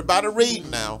right, everybody read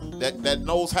now. That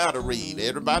knows how to read.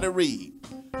 Everybody read.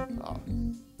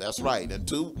 That's right. And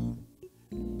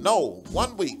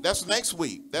 1 week. That's next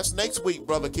week. That's next week,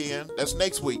 Brother Ken. That's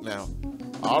next week now.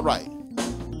 All right.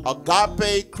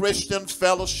 Agape Christian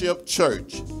Fellowship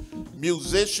Church,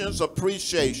 Musicians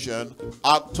Appreciation,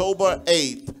 October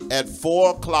 8th at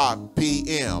 4 o'clock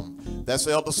p.m. That's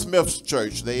Elder Smith's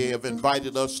church. They have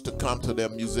invited us to come to their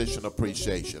musician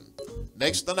appreciation.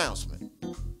 Next announcement.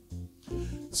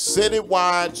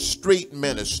 Citywide Street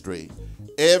Ministry,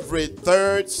 every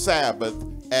third Sabbath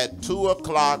at 2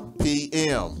 o'clock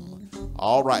p.m.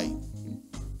 All right.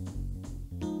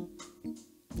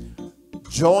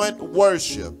 Joint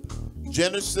worship,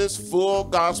 Genesis Full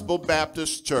Gospel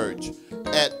Baptist Church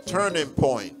at Turning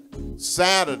Point,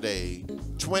 Saturday,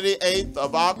 28th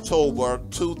of October,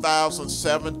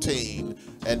 2017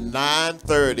 at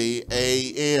 9:30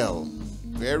 a.m.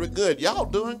 Very good. Y'all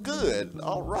doing good.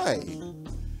 All right.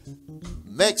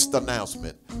 Next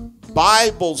announcement.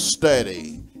 Bible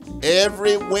study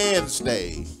every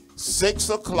Wednesday, 6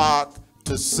 o'clock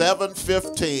to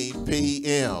 7:15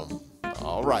 p.m.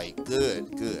 All right.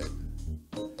 Good, good.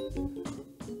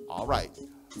 All right.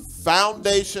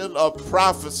 Foundation of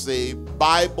Prophecy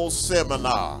Bible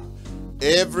Seminar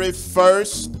every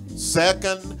first,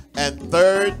 second, and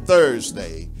third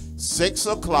Thursday, 6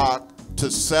 o'clock to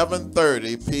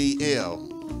 7:30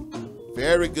 p.m.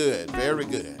 Very good, very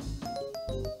good.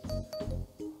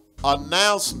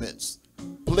 Announcements.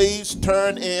 Please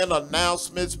turn in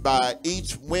announcements by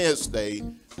each Wednesday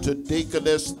to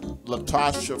Deaconess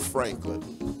Latasha Franklin.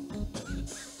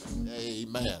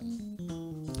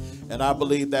 Amen. And I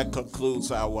believe that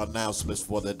concludes our announcements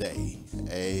for the day.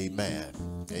 Amen.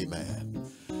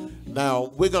 Amen.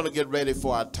 Now, we're going to get ready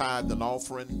for our tithe and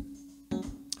offering.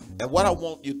 And what I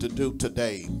want you to do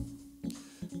today,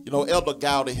 you know, Elder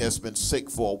Gowdy has been sick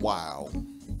for a while.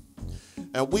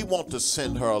 And we want to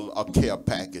send her a care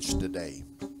package today.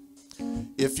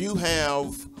 If you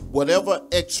have whatever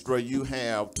extra you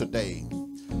have today,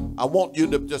 I want you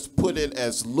to just put it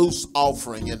as loose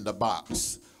offering in the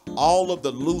box. All of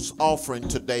the loose offering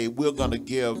today we're going to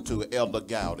give to Elder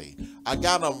Gowdy. I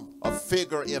got a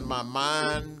figure in my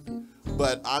mind,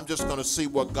 but I'm just going to see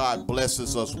what God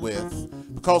blesses us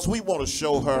with, because we want to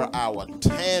show her our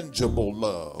tangible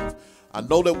love. I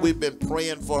know that we've been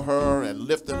praying for her and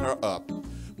lifting her up,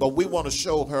 but we want to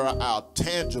show her our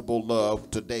tangible love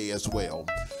today as well.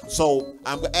 So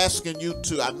I'm asking you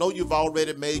to, I know you've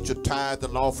already made your tithe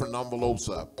and offering envelopes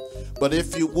up, but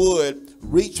if you would,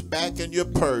 reach back in your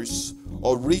purse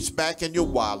or reach back in your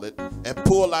wallet and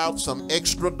pull out some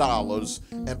extra dollars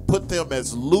and put them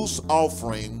as loose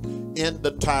offering in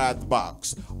the tithe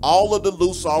box. All of the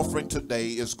loose offering today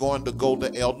is going to go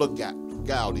to Elder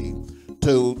Gowdy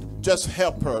to just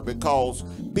help her, because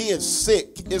being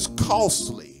sick is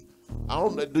costly. I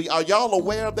don't know, are y'all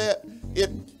aware of that?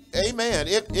 Amen.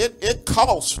 It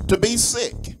costs to be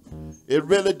sick. It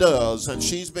really does. And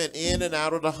she's been in and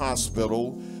out of the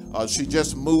hospital. She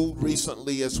just moved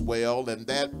recently as well, and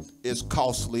that is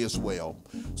costly as well.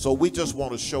 So we just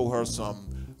want to show her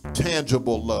some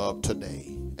tangible love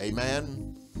today.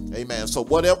 Amen. Amen. So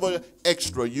whatever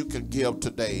extra you can give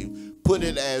today, put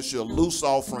it as your loose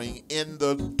offering in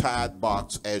the tithe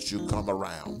box as you come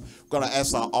around. I'm going to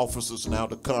ask our officers now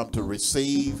to come to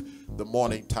receive the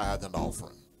morning tithe and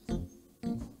offering.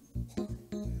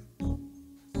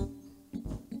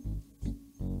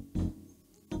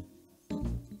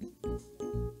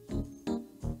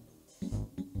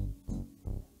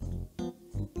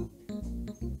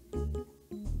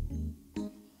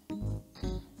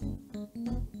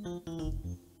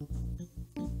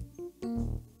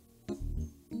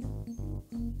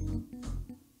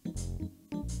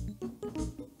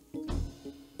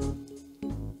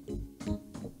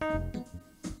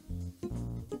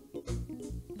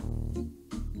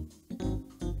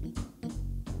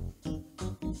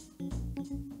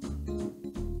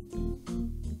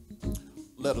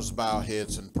 Let us bow our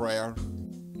heads in prayer.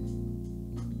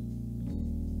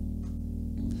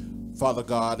 Father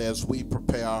God, as we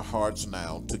prepare our hearts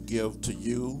now to give to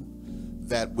you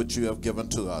that which you have given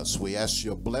to us, we ask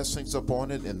your blessings upon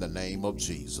it in the name of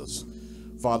Jesus.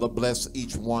 Father, bless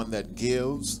each one that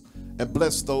gives, and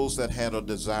bless those that had a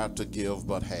desire to give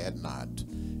but had not.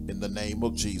 In the name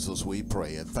of Jesus we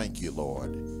pray, and thank you,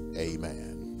 Lord.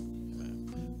 Amen.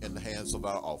 Amen. In the hands of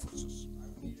our officers.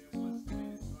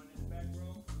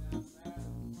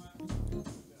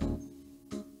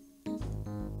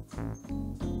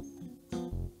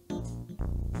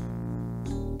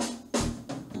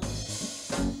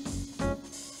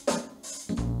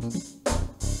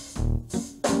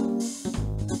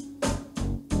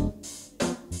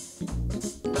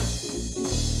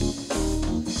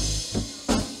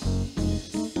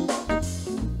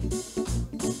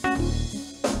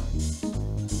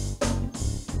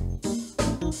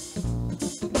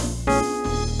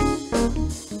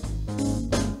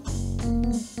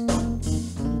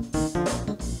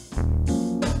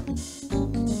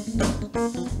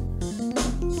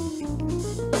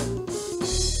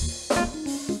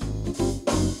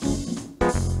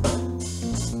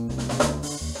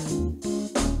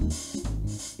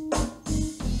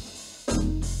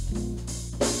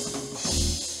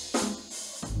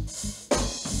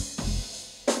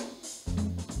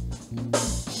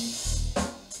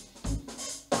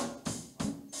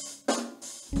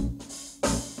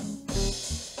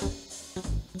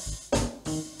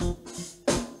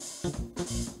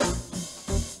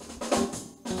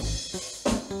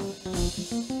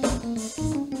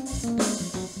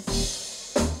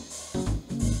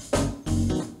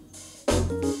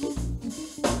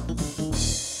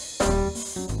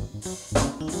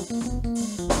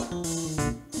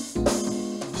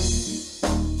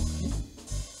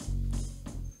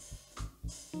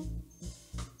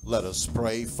 Let us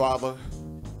pray. Father,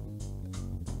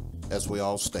 as we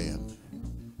all stand,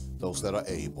 those that are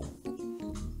able,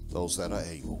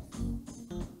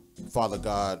 Father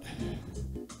God,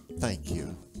 thank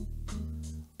you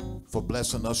for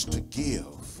blessing us to give.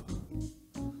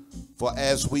 For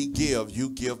as we give, you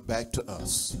give back to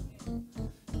us.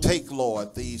 Take,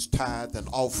 Lord, these tithe and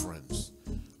offerings.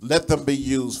 Let them be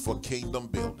used for kingdom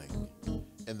building.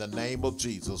 In the name of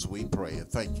Jesus, we pray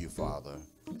and thank you, Father.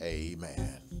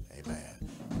 Amen. Amen.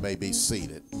 You may be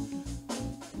seated.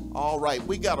 All right,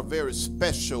 we got a very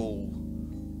special,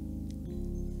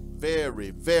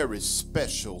 very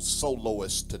special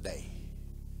soloist today.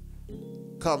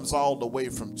 Comes all the way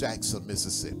from Jackson,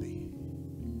 Mississippi.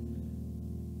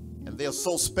 And they're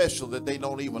so special that they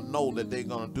don't even know that they're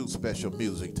going to do special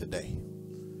music today.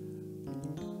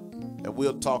 And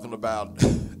we're talking about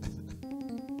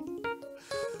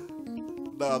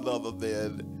none other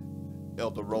than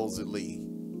Elder Rosie Lee.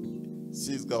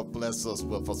 She's going to bless us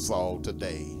with a song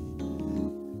today.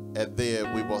 And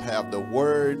then we will have the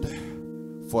word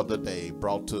for the day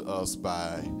brought to us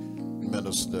by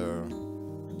Minister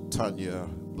Tanya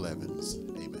Blevins.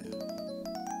 Amen.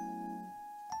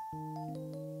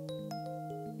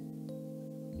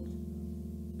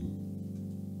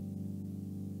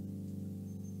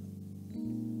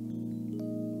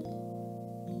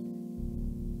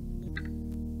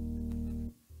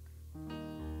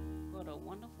 What a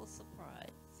wonderful surprise.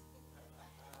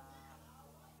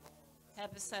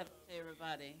 Happy Sabbath,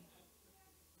 everybody.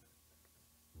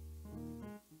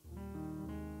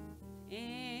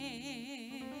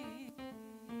 In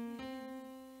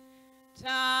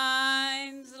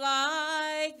times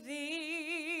like these,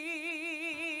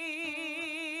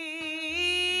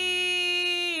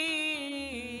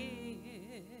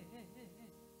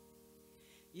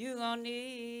 you're gonna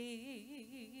need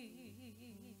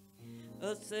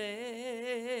a Savior.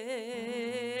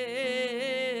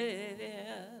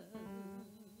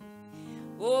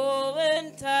 Oh,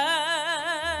 in times,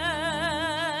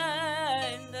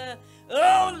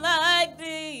 oh, like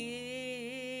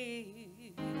these,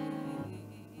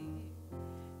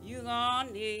 you're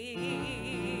gonna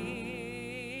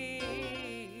need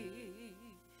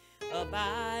a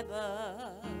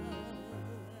Bible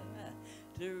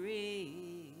to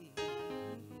read.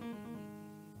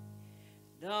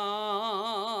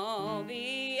 Don't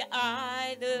be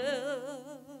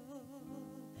idle,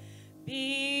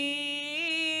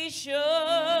 be sure.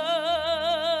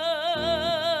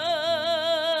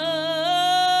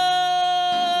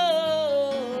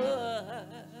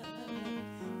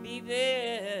 Be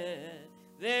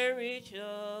very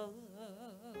sure.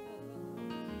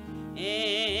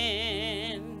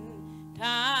 In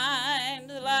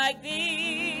times like these,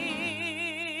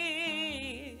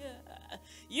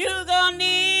 you're gonna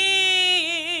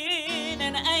need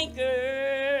an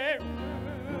anchor.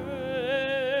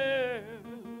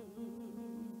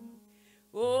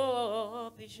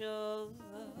 Oh, be sure.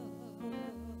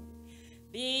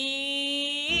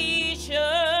 Be sure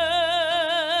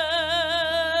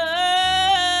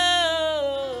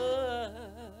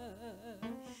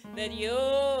that your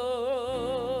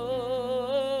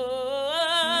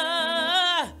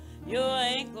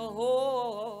anchor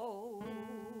hold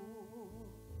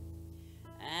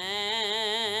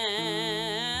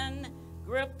and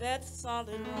grip that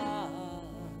solid rock.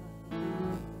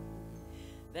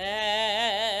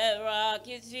 That rock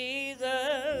is Jesus,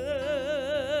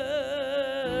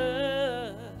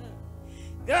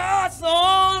 God's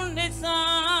only Son,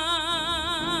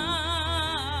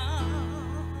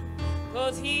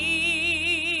 'cause He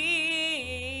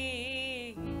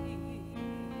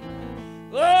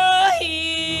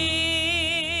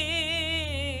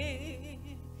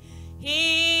He'll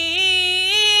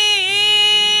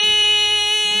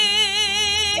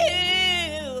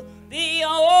be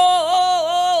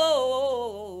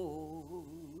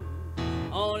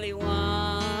only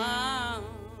one.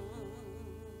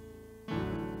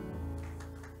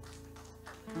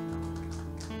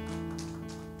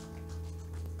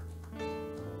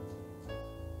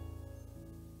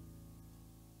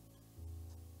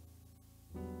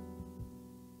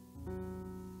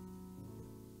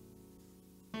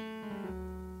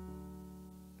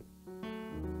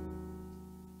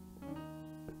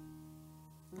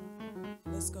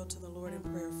 Let's go to the Lord in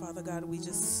prayer. Father God, we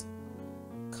just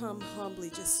come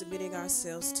humbly, just submitting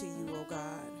ourselves to you, oh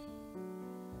God.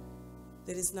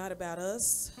 That it's not about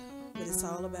us, but it's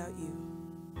all about you.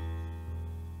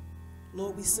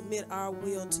 Lord, we submit our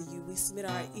will to you. We submit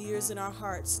our ears and our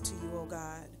hearts to you, oh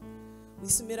God. We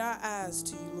submit our eyes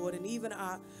to you, Lord, and even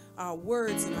our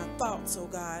words and our thoughts, oh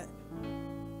God.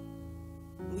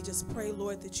 We just pray,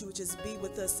 Lord, that you would just be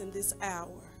with us in this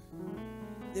hour,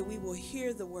 that we will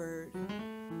hear the word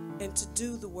and to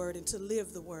do the word and to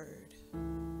live the word.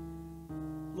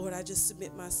 Lord, I just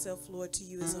submit myself, Lord, to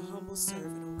you as a humble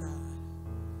servant, oh God,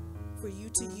 for you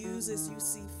to use as you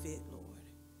see fit, Lord,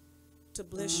 to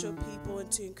bless your people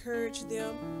and to encourage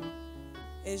them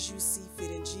as you see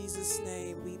fit. In Jesus'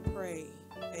 name we pray.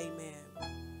 Amen.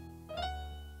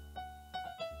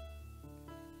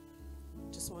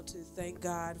 Just want to thank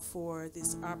God for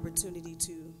this opportunity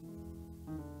to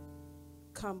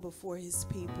come before his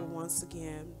people once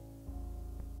again,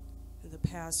 and the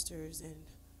pastors and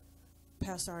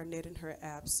Pastor Arnett in her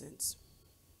absence,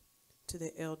 to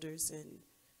the elders and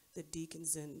the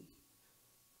deacons and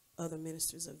other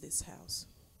ministers of this house,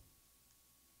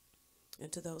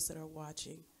 and to those that are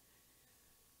watching.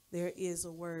 There is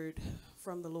a word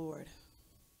from the Lord,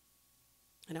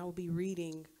 and I will be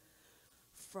reading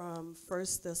from 1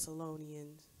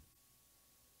 Thessalonians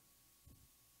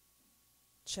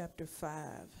chapter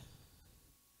 5.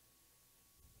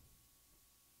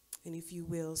 And if you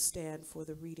will, stand for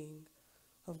the reading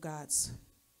of God's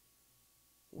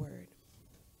word.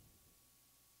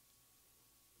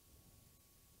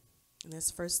 And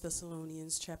that's 1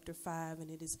 Thessalonians chapter 5,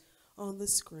 and it is on the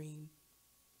screen.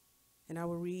 And I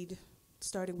will read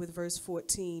starting with verse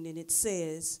 14, and it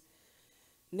says,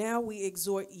 "Now we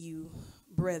exhort you,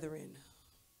 brethren,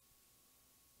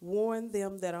 warn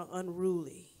them that are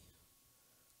unruly,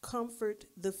 comfort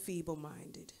the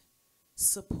feeble-minded,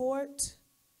 support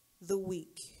the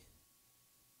weak,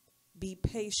 be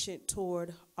patient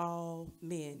toward all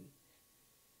men.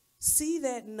 See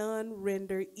that none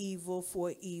render evil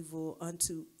for evil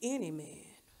unto any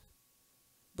man,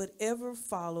 but ever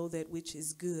follow that which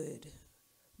is good,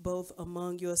 both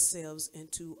among yourselves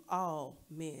and to all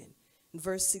men." And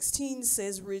verse 16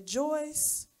 says,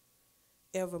 "Rejoice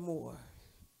evermore.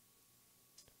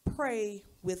 Pray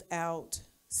without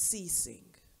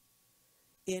ceasing.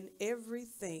 In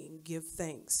everything give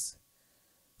thanks,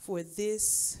 for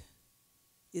this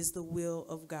is the will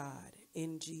of God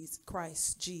in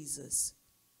Christ Jesus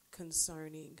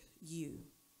concerning you."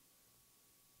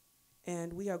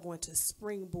 And we are going to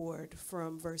springboard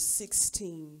from verse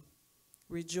 16,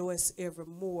 "Rejoice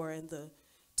evermore." And the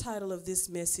title of this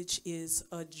message is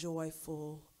 "A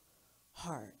Joyful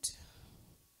Heart."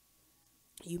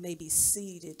 You may be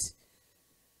seated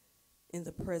in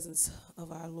the presence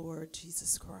of our Lord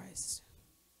Jesus Christ.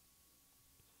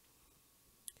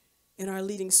 In our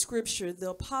leading scripture, the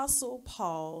Apostle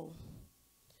Paul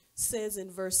says in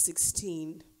verse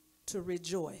 16 to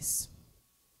rejoice.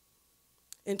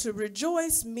 And to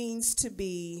rejoice means to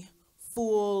be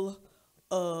full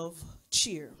of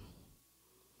cheer.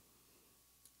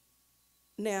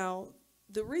 Now,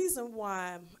 the reason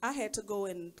why I had to go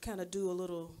and kind of do a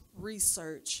little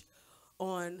research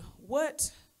on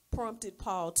what prompted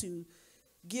Paul to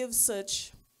give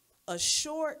such a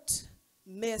short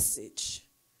message,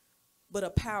 but a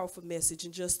powerful message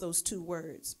in just those two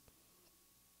words.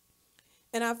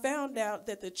 And I found out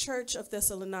that the church of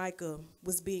Thessalonica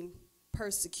was being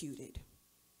persecuted.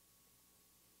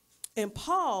 And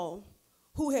Paul,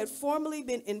 who had formerly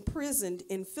been imprisoned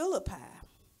in Philippi,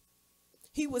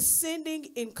 he was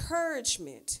sending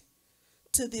encouragement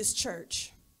to this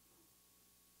church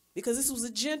because this was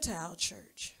a Gentile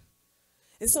church.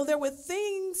 And so there were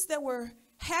things that were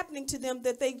happening to them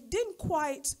that they didn't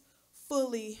quite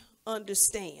fully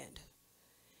understand.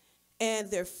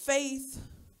 And their faith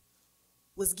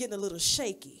was getting a little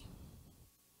shaky.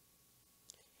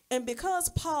 And because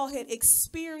Paul had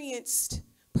experienced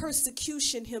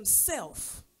persecution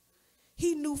himself,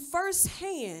 he knew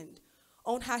firsthand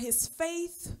on how his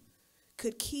faith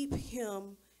could keep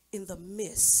him in the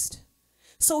midst.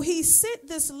 So he sent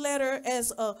this letter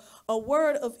as a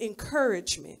word of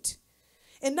encouragement.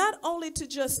 And not only to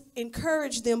just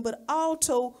encourage them, but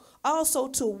also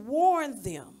to warn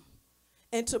them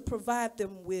and to provide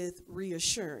them with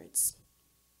reassurance.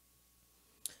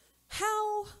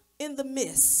 How in the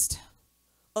midst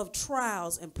of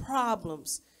trials and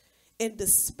problems and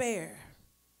despair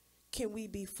can we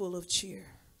be full of cheer?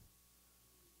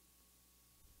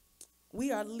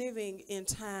 We are living in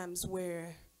times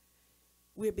where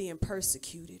we're being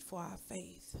persecuted for our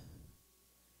faith.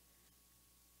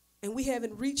 And we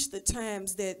haven't reached the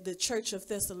times that the church of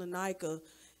Thessalonica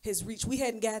has reached. We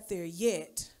hadn't got there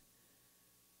yet.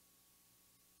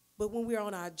 But when we're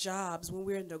on our jobs, when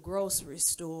we're in the grocery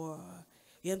store,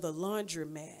 in the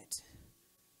laundromat,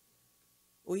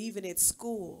 or even at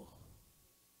school,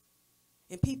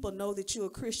 and people know that you're a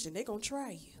Christian, they're going to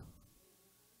try you.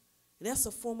 And that's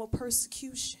a form of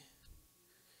persecution.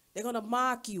 They're going to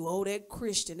mock you, oh, that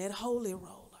Christian, that holy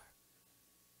roller.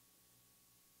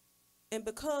 And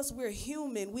because we're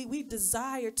human, we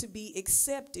desire to be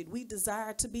accepted. We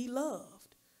desire to be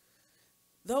loved.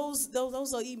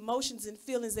 Those are emotions and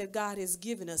feelings that God has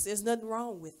given us. There's nothing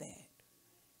wrong with that.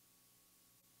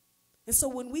 And so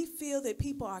when we feel that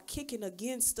people are kicking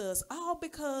against us, all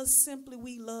because simply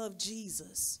we love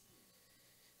Jesus,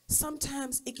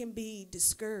 sometimes it can be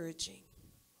discouraging.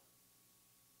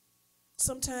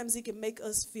 Sometimes it can make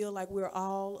us feel like we're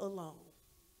all alone.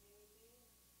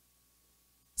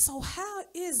 So how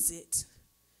is it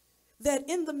that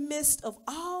in the midst of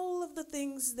all of the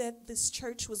things that this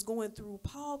church was going through,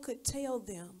 Paul could tell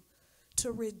them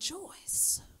to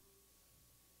rejoice?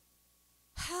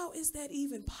 How is that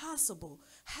even possible?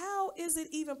 How is it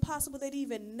even possible that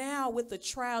even now with the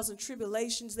trials and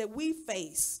tribulations that we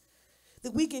face,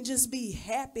 that we can just be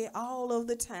happy all of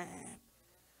the time?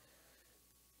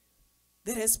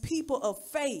 That as people of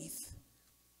faith,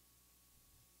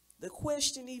 the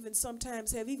question even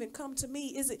sometimes have even come to me,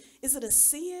 is it a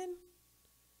sin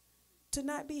to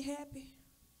not be happy?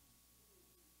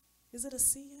 Is it a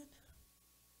sin?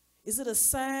 Is it a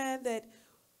sign that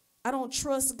I don't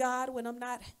trust God when I'm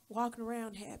not walking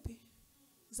around happy?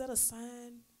 Is that a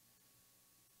sign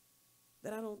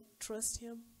that I don't trust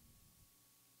him?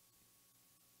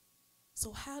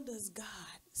 So how does God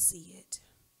see it?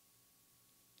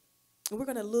 And we're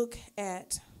going to look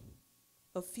at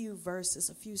a few verses,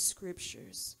 a few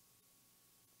scriptures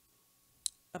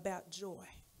about joy.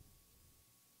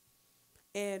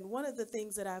 And one of the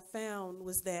things that I found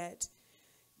was that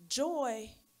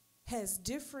joy has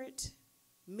different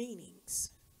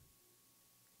meanings.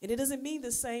 And it doesn't mean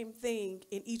the same thing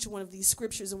in each one of these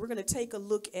scriptures. And we're going to take a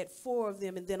look at 4 of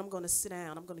them, and then I'm going to sit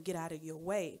down. I'm going to get out of your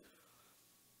way.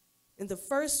 And the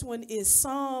first one is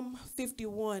Psalm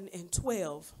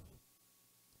 51:12.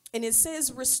 And it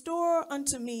says, "Restore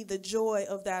unto me the joy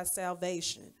of thy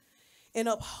salvation, and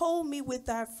uphold me with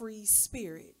thy free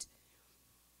spirit."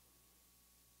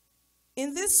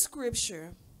 In this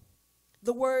scripture,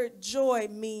 the word joy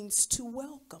means to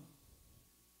welcome.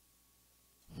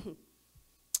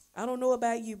 I don't know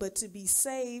about you, but to be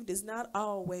saved is not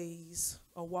always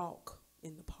a walk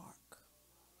in the park.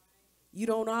 You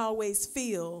don't always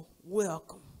feel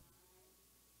welcome.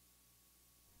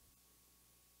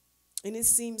 And it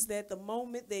seems that the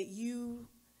moment that you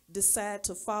decide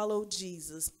to follow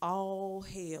Jesus, all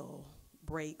hell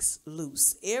breaks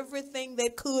loose. Everything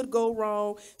that could go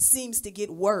wrong seems to get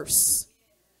worse.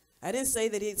 I didn't say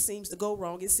that it seems to go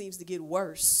wrong. It seems to get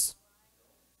worse.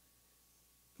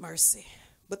 Mercy.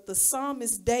 But the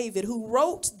psalmist David, who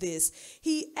wrote this,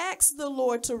 he asked the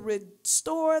Lord to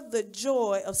restore the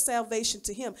joy of salvation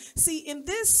to him. See, in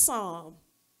this psalm,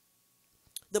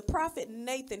 the prophet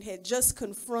Nathan had just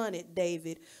confronted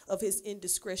David of his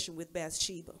indiscretion with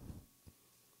Bathsheba.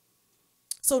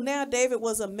 So now David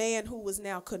was a man who was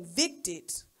now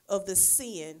convicted of the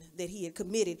sin that he had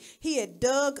committed. He had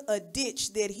dug a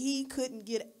ditch that he couldn't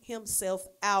get himself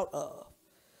out of.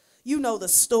 You know the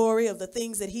story of the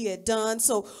things that he had done.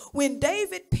 So when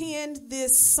David penned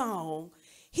this song,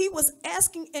 he was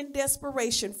asking in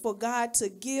desperation for God to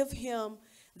give him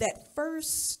that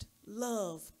first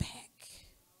love back.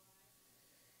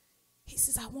 He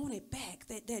says, I want it back,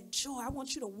 that joy. I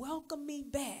want you to welcome me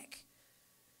back.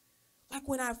 Like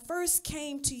when I first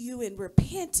came to you and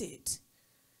repented,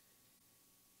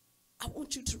 I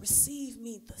want you to receive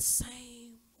me the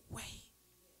same way.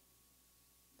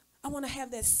 I want to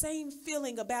have that same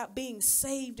feeling about being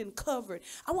saved and covered.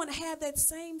 I want to have that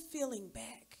same feeling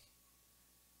back.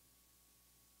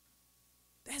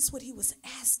 That's what he was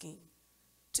asking,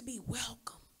 to be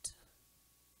welcomed.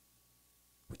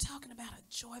 We're talking about a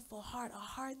joyful heart, a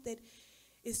heart that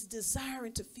is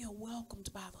desiring to feel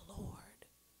welcomed by the Lord.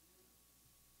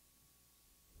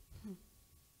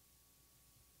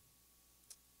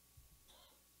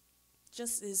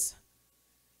 Just as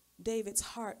David's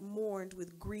heart mourned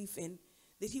with grief and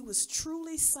that he was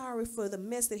truly sorry for the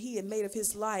mess that he had made of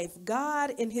his life, God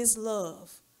in his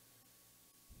love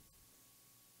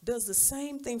does the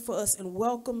same thing for us and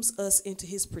welcomes us into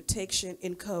his protection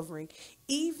and covering,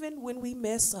 even when we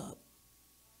mess up.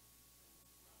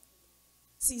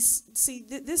 See,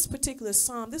 this particular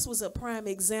psalm, this was a prime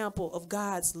example of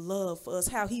God's love for us,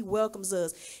 how he welcomes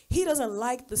us. He doesn't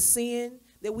like the sin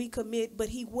that we commit, but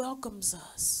he welcomes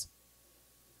us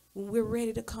when we're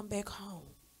ready to come back home.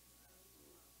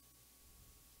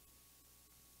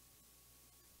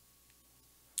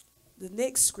 The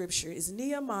next scripture is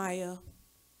Nehemiah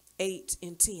 8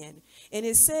 and 10. And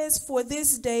it says, "For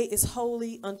this day is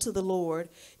holy unto the Lord.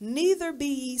 Neither be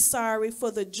ye sorry, for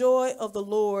the joy of the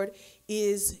Lord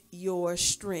is your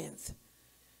strength."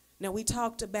 Now, we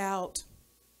talked about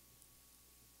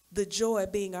the joy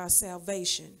being our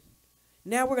salvation.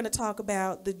 Now we're going to talk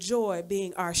about the joy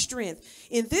being our strength.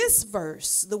 In this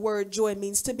verse, the word joy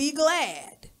means to be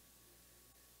glad.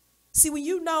 See, when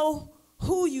you know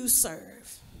who you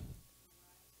serve,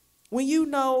 when you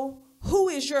know who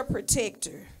is your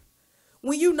protector,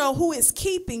 when you know who is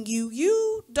keeping you,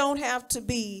 you don't have to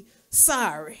be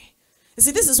sorry. And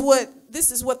see, this is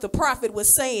what the prophet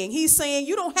was saying. He's saying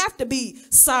you don't have to be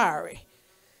sorry.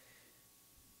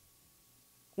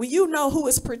 When you know who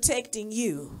is protecting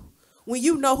you, when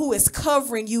you know who is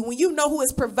covering you, when you know who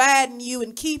is providing you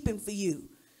and keeping for you,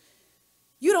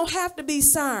 you don't have to be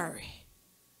sorry.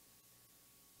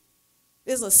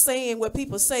 There's a saying where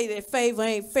people say that favor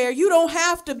ain't fair. You don't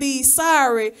have to be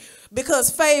sorry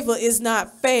because favor is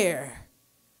not fair.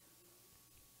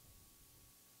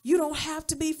 You don't have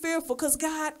to be fearful because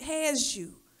God has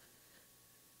you.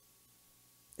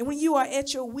 And when you are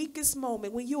at your weakest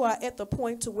moment, when you are at the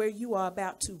point to where you are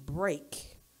about to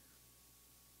break,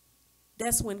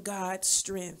 that's when God's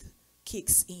strength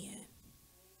kicks in.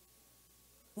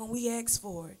 When we ask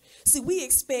for it. See, we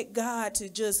expect God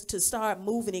to start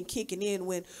moving and kicking in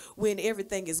when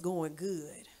everything is going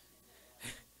good.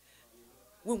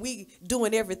 When we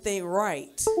doing everything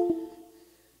right.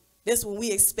 That's when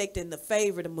we expecting the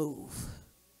favor to move.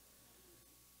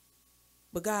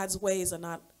 But God's ways are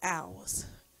not ours.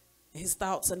 His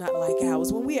thoughts are not like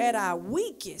ours. When we're at our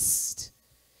weakest,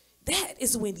 that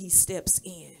is when he steps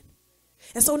in.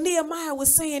 And so Nehemiah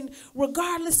was saying,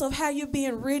 regardless of how you're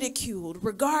being ridiculed,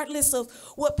 regardless of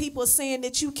what people are saying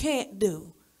that you can't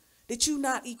do, that you're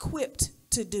not equipped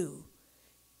to do,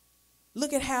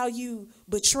 look at how you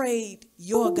betrayed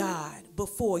your God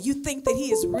before. You think that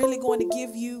he is really going to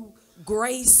give you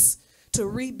grace to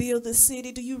rebuild the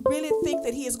city? Do you really think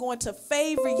that he is going to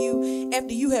favor you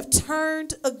after you have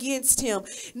turned against him?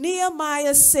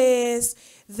 Nehemiah says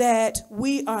that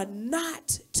we are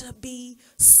not to be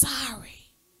sorry.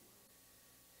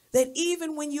 That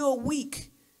even when you're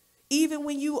weak, even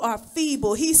when you are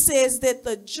feeble, he says that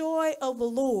the joy of the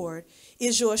Lord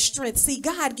is your strength. See,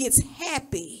 God gets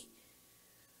happy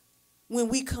when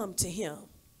we come to him.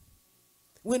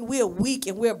 When we're weak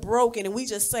and we're broken and we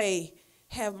just say,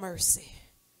 have mercy.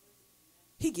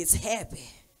 He gets happy.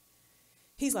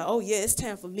 He's like, oh yeah, it's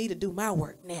time for me to do my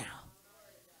work now.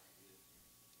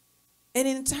 And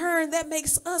in turn, that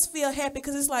makes us feel happy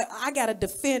because it's like, I got a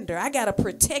defender. I got a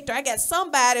protector. I got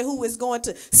somebody who is going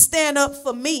to stand up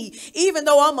for me. Even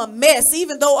though I'm a mess,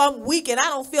 even though I'm weak and I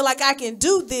don't feel like I can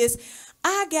do this,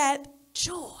 I got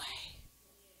joy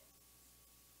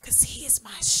because he is my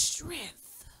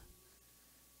strength.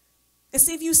 And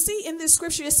see, if you see in this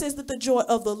scripture, it says that the joy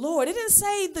of the Lord. It didn't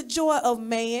say the joy of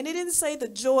man. It didn't say the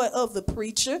joy of the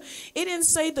preacher. It didn't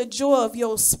say the joy of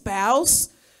your spouse.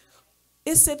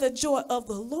 It said the joy of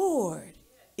the Lord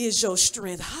is your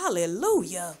strength.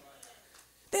 Hallelujah.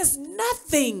 There's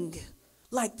nothing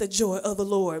like the joy of the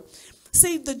Lord.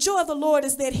 See, the joy of the Lord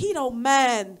is that he don't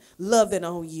mind loving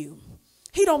on you.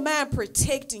 He don't mind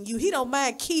protecting you. He don't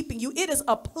mind keeping you. It is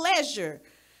a pleasure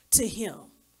to him.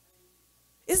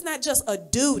 It's not just a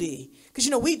duty. Because,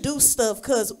 we do stuff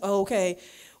because, okay,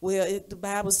 well, the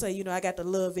Bible say, I got to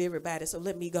love everybody, so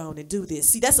let me go on and do this.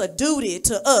 See, that's a duty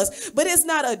to us, but it's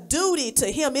not a duty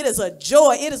to him. It is a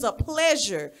joy. It is a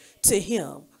pleasure to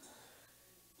him.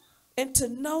 And to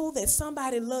know that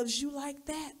somebody loves you like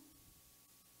that,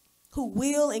 who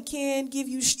will and can give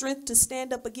you strength to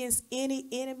stand up against any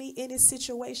enemy, any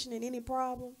situation, and any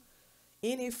problem,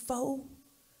 any foe,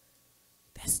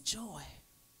 that's joy.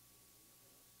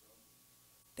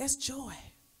 That's joy.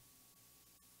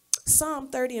 Psalm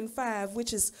 30:5,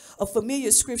 which is a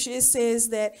familiar scripture, it says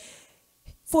that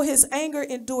for his anger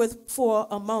endureth for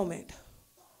a moment.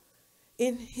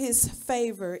 In his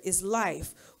favor is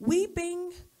life.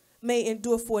 Weeping may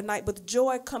endure for a night, but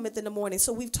joy cometh in the morning.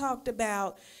 So we've talked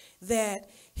about that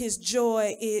his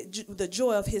joy is the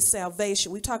joy of his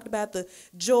salvation. We talked about the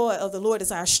joy of the Lord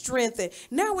is our strength. And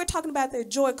now we're talking about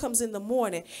that joy comes in the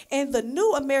morning. And the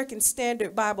New American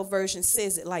Standard Bible Version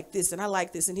says it like this, and I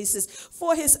like this. And he says,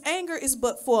 for his anger is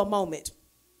but for a moment.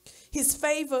 His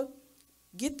favor,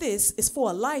 get this, is for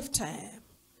a lifetime.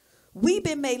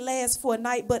 Weeping may last for a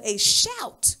night, but a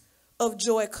shout of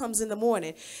joy comes in the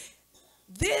morning.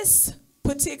 This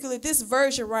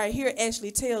version right here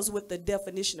actually tells what the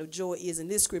definition of joy is in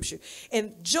this scripture.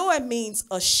 And joy means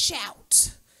a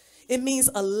shout. It means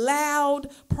a loud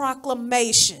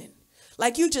proclamation.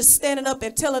 Like you just standing up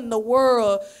and telling the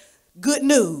world good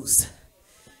news.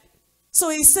 So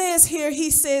he says here, he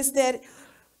says that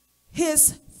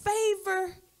his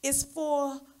favor is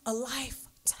for a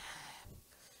lifetime.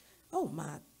 Oh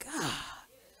my God.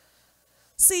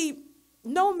 See,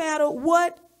 no matter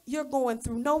what you're going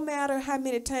through, no matter how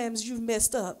many times you've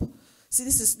messed up. See,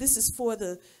 this is for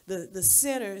the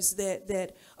sinners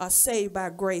that are saved by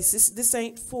grace. This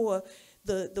ain't for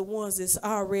the ones that's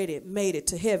already made it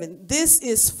to heaven. This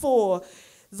is for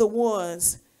the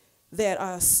ones that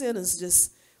are sinners,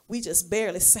 we just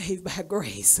barely saved by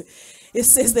grace. It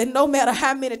says that no matter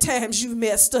how many times you've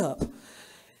messed up,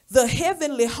 the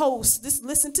heavenly host,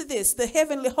 listen to this, the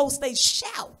heavenly host, they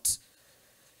shout,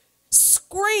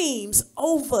 screams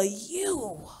over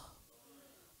you.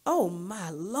 Oh my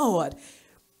Lord,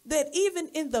 that even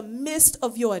in the midst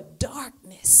of your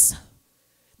darkness,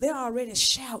 they're already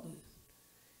shouting.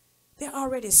 They're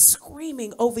already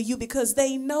screaming over you because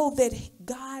they know that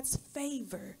God's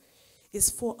favor is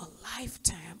for a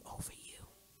lifetime over you.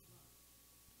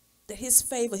 That his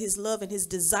favor, his love, and his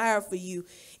desire for you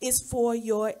is for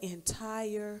your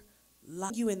entire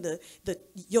life. You and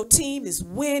your team is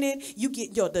winning. You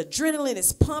get the adrenaline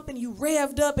is pumping. You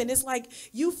revved up, and it's like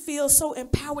you feel so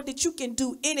empowered that you can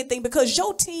do anything because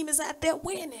your team is out there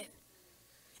winning.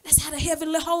 That's how the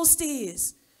heavenly host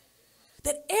is.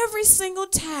 That every single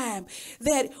time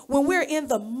that when we're in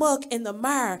the muck and the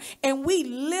mire and we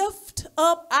lift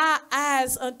up our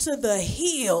eyes unto the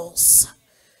hills,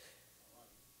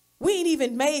 we ain't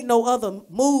even made no other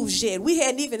moves yet. We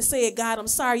hadn't even said, God, I'm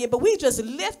sorry yet, but we just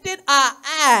lifted our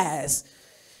eyes.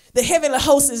 The heavenly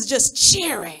host is just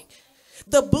cheering.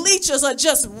 The bleachers are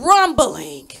just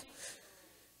rumbling.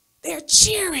 They're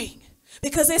cheering.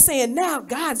 Because they're saying now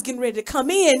God's getting ready to come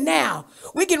in now.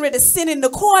 We're getting ready to send in the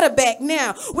quarterback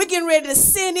now. We're getting ready to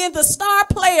send in the star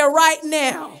player right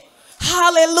now.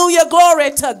 Hallelujah. Glory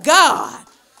to God.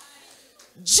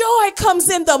 Joy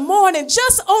comes in the morning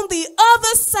just on the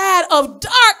other side of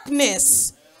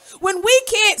darkness when we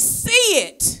can't see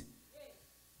it.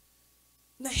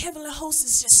 The heavenly host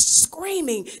is just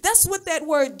screaming. That's what that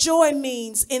word joy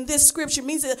means in this scripture.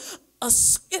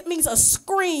 It means a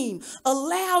scream, a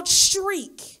loud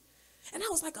shriek. And I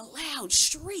was like, a loud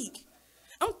shriek.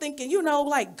 I'm thinking,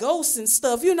 like ghosts and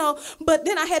stuff, But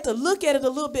then I had to look at it a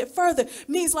little bit further. It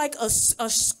means like a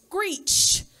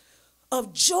screech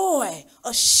of joy,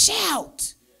 a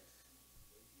shout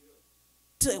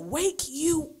to wake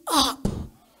you up.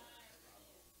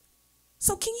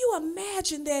 So can you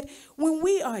imagine that when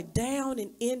we are down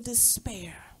and in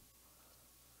despair,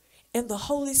 and the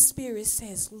Holy Spirit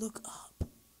says, look up.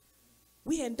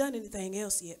 We hadn't done anything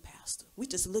else yet, Pastor. We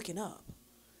just looking up.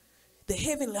 The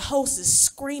heavenly host is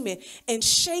screaming and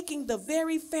shaking the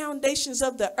very foundations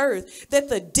of the earth that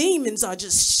the demons are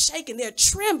just shaking. They're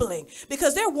trembling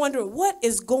because they're wondering what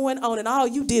is going on. And all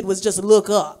you did was just look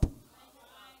up.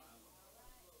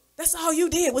 That's all you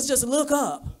did was just look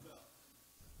up.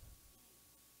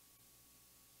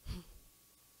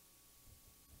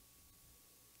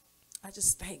 I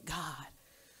just thank God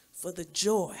for the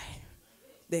joy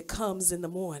that comes in the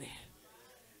morning.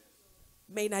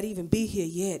 May not even be here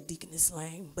yet, Deaconess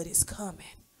Lane, but it's coming.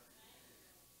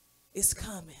 It's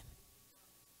coming.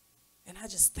 And I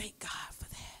just thank God for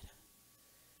that.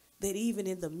 That even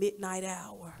in the midnight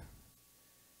hour,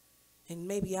 and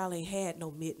maybe y'all ain't had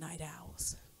no midnight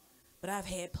hours, but I've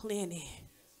had plenty.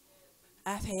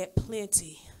 I've had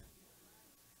plenty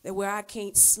that where I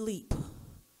can't sleep.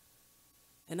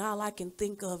 And all I can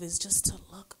think of is just to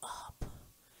look up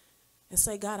and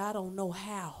say, God, I don't know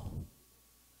how.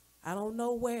 I don't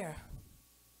know where.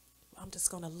 I'm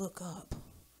just going to look up.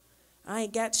 I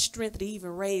ain't got strength to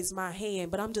even raise my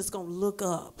hand, but I'm just going to look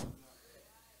up.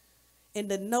 And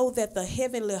to know that the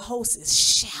heavenly host is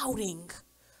shouting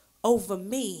over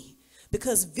me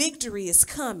because victory is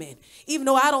coming, even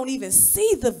though I don't even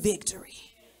see the victory.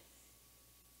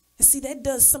 See, that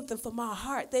does something for my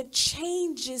heart. That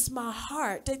changes my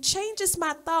heart. That changes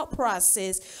my thought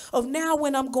process of now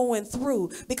when I'm going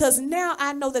through. Because now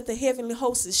I know that the heavenly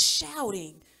host is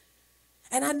shouting.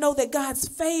 And I know that God's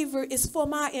favor is for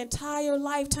my entire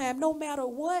lifetime. No matter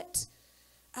what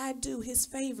I do, his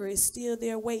favor is still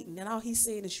there waiting. And all he's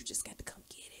saying is you just got to come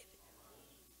get it.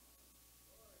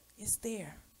 It's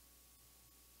there.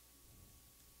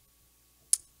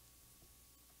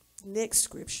 Next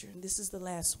scripture, and this is the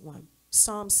last one,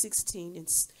 Psalm 16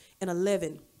 and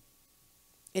 11.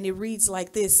 And it reads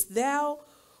like this: Thou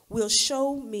wilt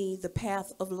show me the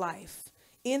path of life.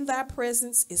 In thy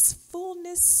presence is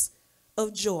fullness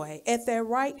of joy. At thy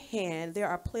right hand there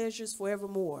are pleasures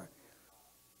forevermore.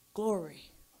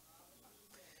 Glory.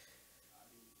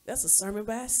 That's a sermon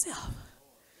by itself.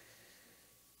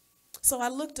 So I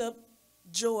looked up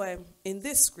joy in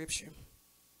this scripture,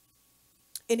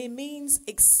 and it means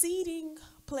exceeding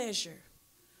pleasure,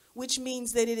 which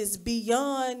means that it is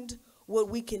beyond what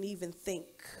we can even think,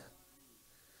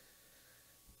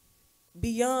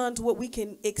 beyond what we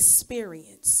can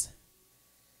experience.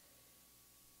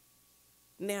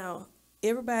 Now,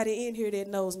 everybody in here that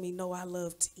knows me know I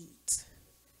love to eat.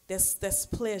 That's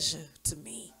pleasure to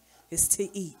me, is to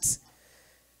eat.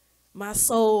 My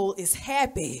soul is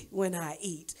happy when I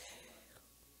eat.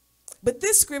 But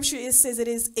this scripture, it says it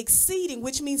is exceeding,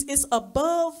 which means it's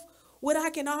above what I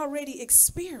can already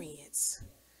experience.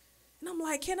 And I'm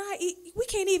like, can I eat? We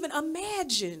can't even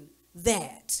imagine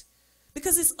that,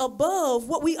 because it's above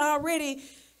what we already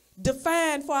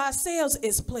define for ourselves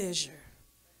as pleasure.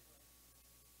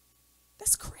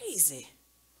 That's crazy.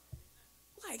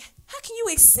 Like, how can you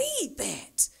exceed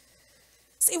that?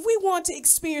 See, if we want to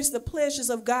experience the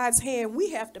pleasures of God's hand, we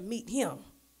have to meet him.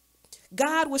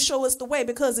 God will show us the way,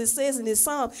 because it says in this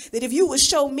psalm that if you would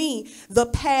show me the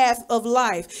path of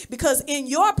life, because in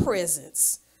your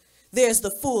presence, there's the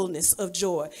fullness of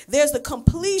joy. There's the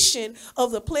completion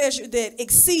of the pleasure that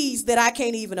exceeds that I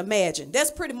can't even imagine.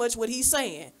 That's pretty much what he's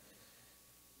saying,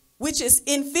 which is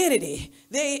infinity.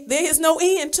 There is no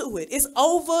end to it. It's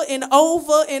over and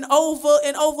over and over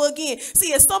and over again.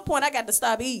 See, at some point, I got to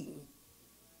stop eating,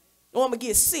 or I'm going to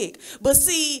get sick. But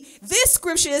see, this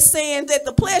scripture is saying that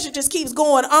the pleasure just keeps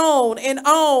going on and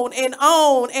on and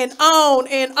on and on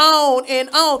and on and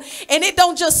on. And it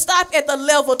don't just stop at the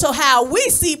level to how we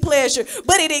see pleasure,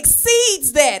 but it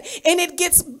exceeds that. And it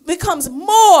becomes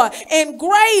more and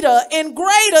greater and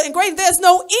greater and greater. There's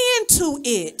no end to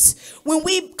it. When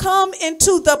we come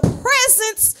into the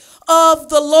presence of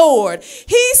the Lord,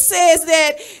 he says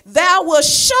that thou wilt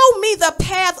show me the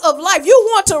path of life. You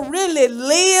want to really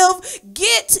live?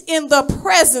 Get in the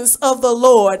presence of the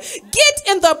Lord. Get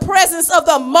in the presence of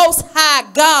the Most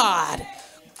High God.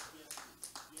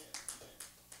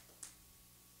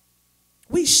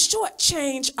 We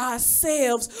shortchange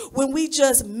ourselves when we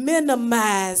just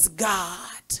minimize God.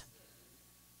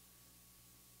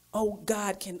 Oh,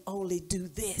 God can only do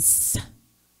this.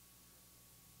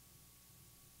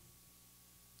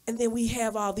 And then we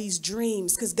have all these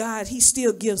dreams, because God, he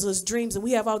still gives us dreams. And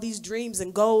we have all these dreams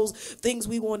and goals, things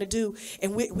we want to do.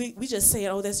 And we just say,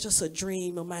 oh, that's just a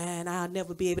dream of mine. I'll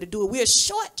never be able to do it. We're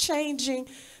shortchanging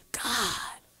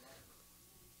God.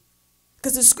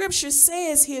 Because the scripture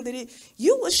says here that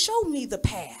you will show me the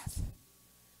path.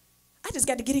 I just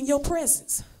got to get in your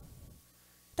presence.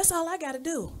 That's all I got to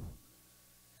do.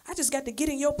 I just got to get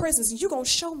in your presence, and you're going to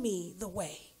show me the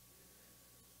way.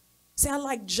 See, I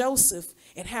like Joseph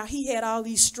and how he had all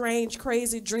these strange,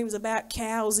 crazy dreams about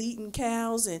cows eating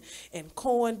cows and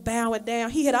corn bowing down.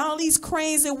 He had all these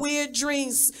crazy, weird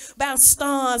dreams about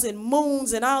stars and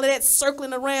moons and all of that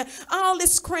circling around, all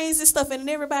this crazy stuff. And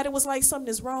everybody was like, something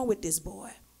is wrong with this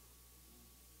boy.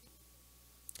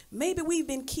 Maybe we've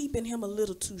been keeping him a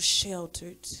little too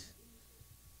sheltered.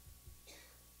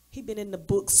 He's been in the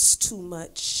books too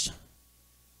much.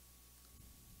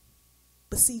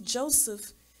 But see,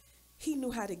 Joseph, he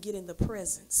knew how to get in the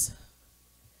presence,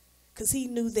 because he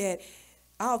knew that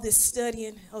all this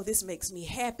studying, oh, this makes me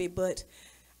happy, but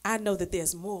I know that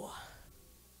there's more.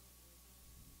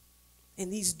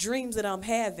 And these dreams that I'm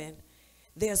having,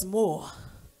 there's more.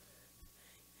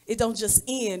 It don't just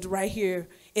end right here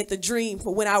at the dream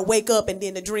for when I wake up and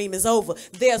then the dream is over.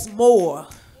 There's more.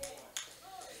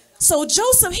 So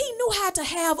Joseph, he knew how to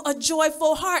have a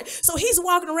joyful heart. So he's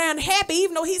walking around happy,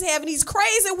 even though he's having these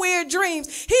crazy, weird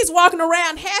dreams. He's walking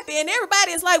around happy, and everybody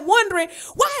is like wondering,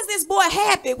 why is this boy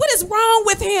happy? What is wrong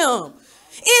with him?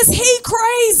 Is he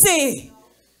crazy?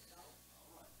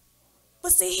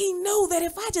 But see, he knew that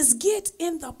if I just get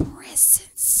in the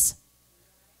presence,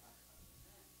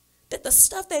 that the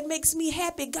stuff that makes me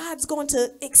happy, God's going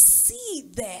to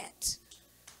exceed that.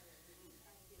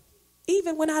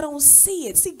 Even when I don't see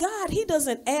it. See, God, he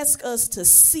doesn't ask us to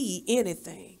see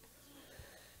anything.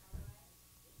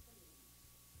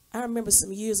 I remember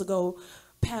some years ago,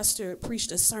 pastor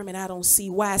preached a sermon, I don't see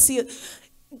why. See,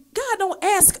 God don't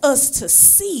ask us to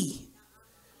see.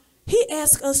 He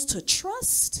asks us to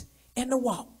trust and to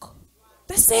walk.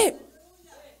 That's it.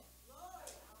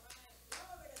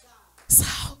 So,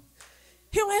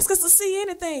 he don't ask us to see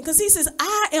anything, because he says,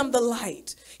 I am the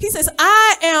light. He says,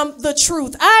 I am the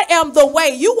truth. I am the way.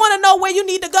 You want to know where you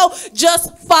need to go?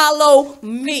 Just follow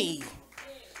me.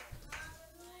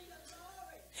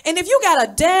 And if you got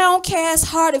a downcast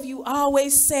heart, if you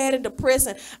always sad and depressed,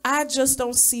 and I just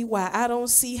don't see why, I don't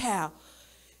see how,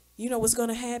 you know what's going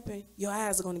to happen? Your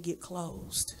eyes are going to get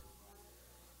closed.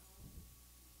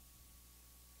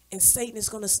 And Satan is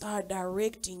going to start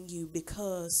directing you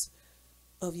because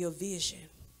of your vision.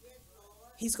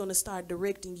 He's going to start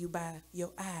directing you by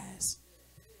your eyes.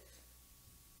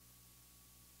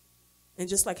 And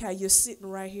just like how you're sitting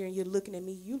right here and you're looking at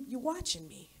me, you're watching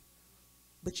me,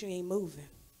 but you ain't moving.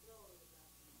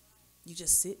 You're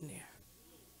just sitting there.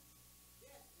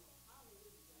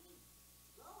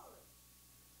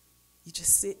 You're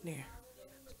just sitting there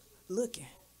looking.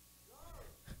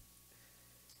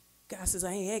 God says,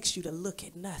 I ain't asked you to look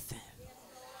at nothing.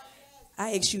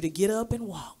 I asked you to get up and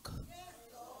walk.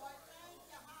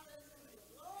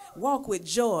 Walk with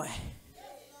joy.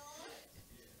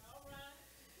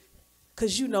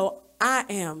 Because you know I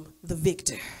am the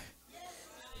victor.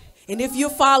 And if you're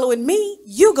following me,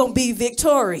 you're going to be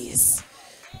victorious.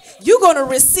 You're going to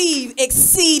receive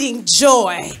exceeding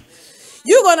joy.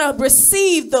 You're going to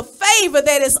receive the favor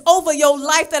that is over your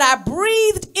life that I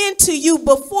breathed into you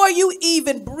before you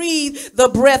even breathed the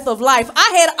breath of life. I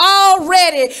had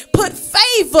already put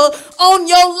favor on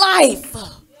your life.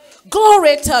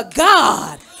 Glory to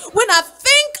God. When I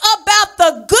think about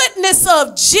the goodness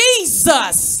of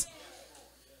Jesus,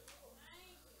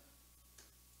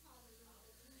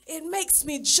 it makes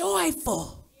me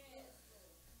joyful.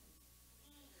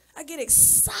 I get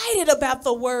excited about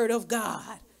the word of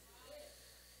God.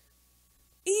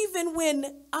 Even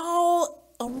when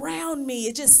all around me,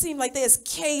 it just seems like there's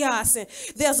chaos and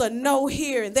there's a no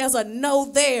here and there's a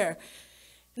no there.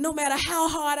 No matter how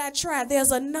hard I try,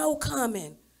 there's a no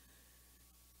coming.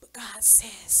 But God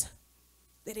says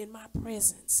that in my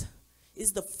presence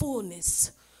is the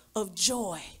fullness of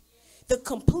joy, the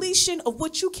completion of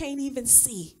what you can't even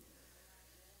see.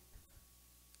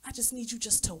 I just need you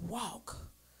just to walk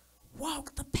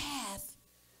the path.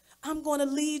 I'm going to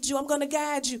lead you. I'm going to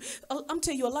guide you. I'm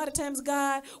telling you, a lot of times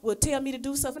God will tell me to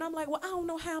do stuff, and I'm like, well, I don't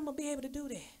know how I'm going to be able to do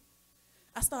that.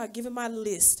 I start giving my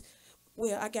list.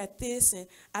 Well, I got this, and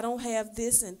I don't have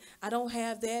this, and I don't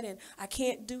have that, and I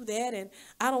can't do that, and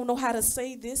I don't know how to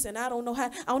say this, and I don't know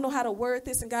how to word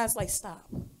this, and God's like, stop.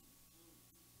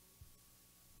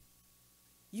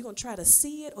 You going to try to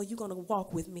see it, or you going to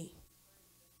walk with me?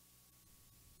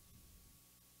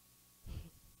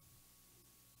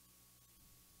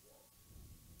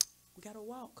 We got to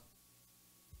walk.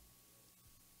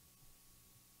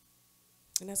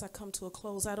 And as I come to a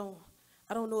close, I don't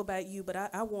know about you, but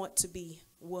I want to be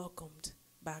welcomed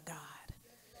by God.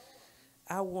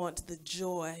 I want the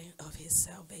joy of his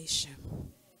salvation.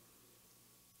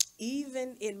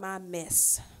 Even in my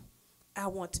mess, I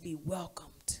want to be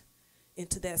welcomed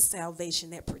into that salvation,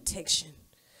 that protection.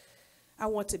 I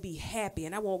want to be happy,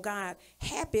 and I want God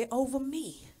happy over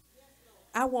me.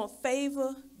 I want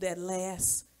favor that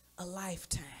lasts a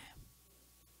lifetime.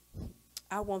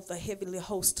 I want the heavenly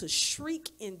host to shriek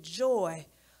in joy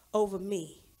over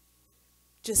me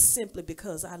just simply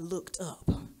because I looked up.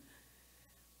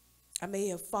 I may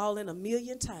have fallen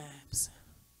 1,000,000 times,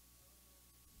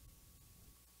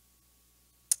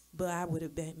 but I would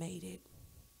have made it.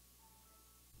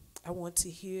 I want to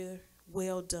hear,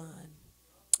 well done.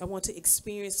 I want to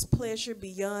experience pleasure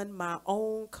beyond my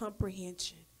own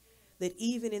comprehension, that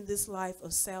even in this life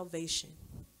of salvation,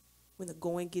 when the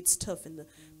going gets tough and the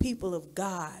people of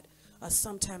God are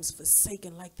sometimes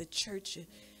forsaken like the church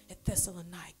at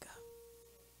Thessalonica,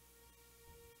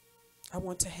 I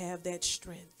want to have that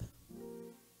strength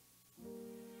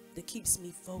that keeps me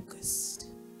focused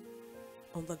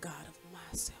on the God of my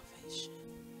salvation.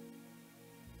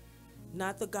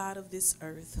 Not the God of this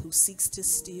earth who seeks to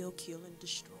steal, kill, and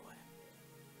destroy.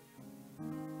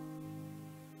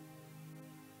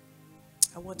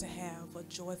 I want to have a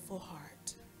joyful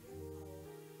heart.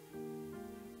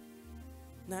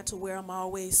 Not to where I'm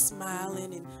always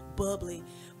smiling and bubbly,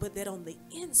 but that on the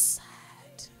inside,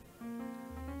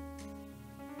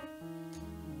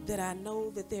 that I know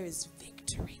that there is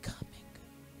victory coming.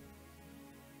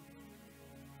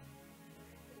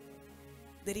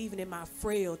 That even in my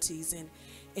frailties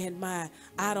and my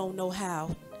I don't know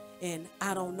how, and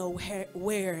I don't know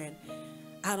where, and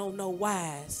I don't know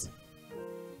whys,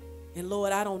 and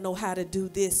Lord, I don't know how to do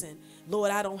this, and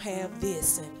Lord, I don't have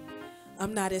this, and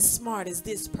I'm not as smart as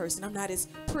this person. I'm not as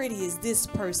pretty as this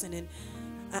person. And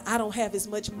I don't have as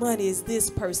much money as this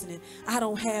person. And I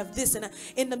don't have this. And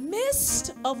in the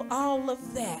midst of all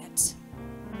of that,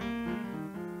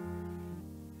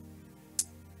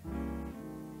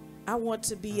 I want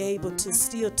to be able to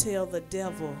still tell the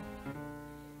devil,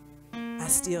 I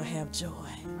still have joy.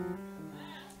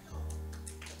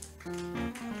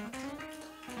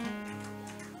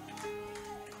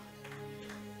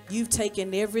 You've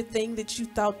taken everything that you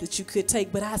thought that you could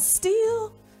take, but I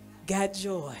still got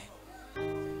joy.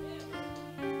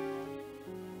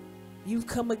 You've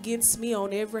come against me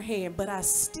on every hand, but I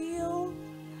still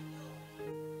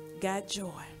got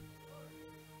joy.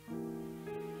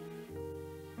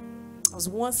 I was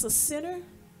once a sinner,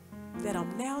 that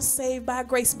I'm now saved by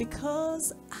grace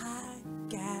because I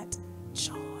got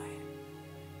joy.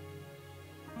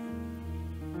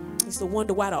 I used to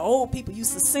wonder why the old people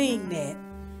used to sing that.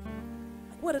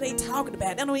 What are they talking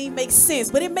about? That don't even make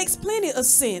sense, but it makes plenty of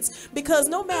sense, because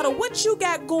no matter what you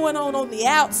got going on the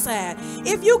outside,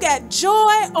 if you got joy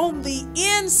on the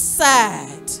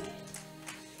inside,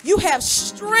 you have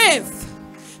strength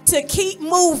to keep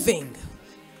moving.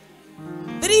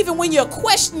 That even when you're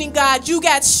questioning God, you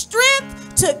got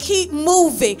strength to keep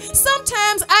moving.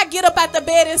 Sometimes I get up out the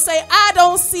bed and say, I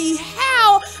don't see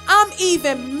how I'm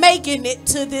even making it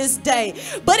to this day.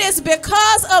 But it's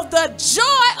because of the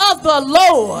joy of the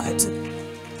Lord.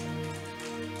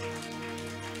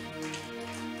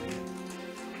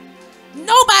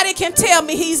 Nobody can tell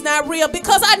me he's not real,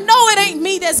 because I know it ain't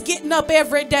me that's getting up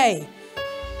every day.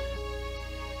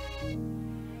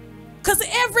 Because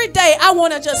every day I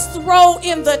want to just throw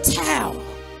in the towel.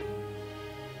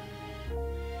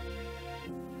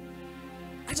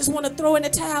 I just want to throw in the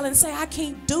towel and say, I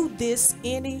can't do this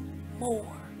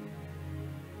anymore.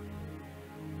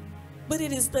 But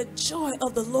it is the joy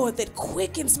of the Lord that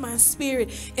quickens my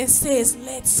spirit and says,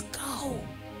 let's go.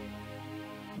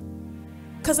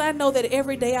 Because I know that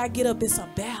every day I get up, it's a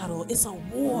battle. It's a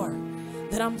war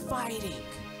that I'm fighting.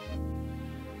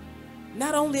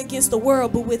 Not only against the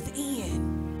world, but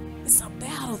within. It's a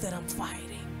battle that I'm fighting.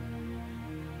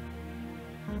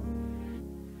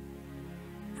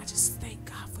 I just thank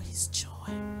God for his joy.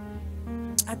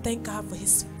 I thank God for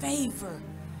his favor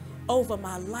over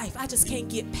my life. I just can't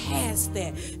get past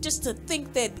that. Just to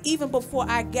think that even before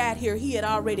I got here, he had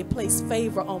already placed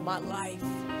favor on my life.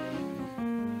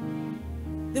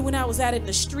 Then when I was out in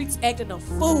the streets acting a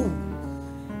fool,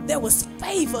 there was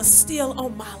favor still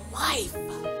on my life.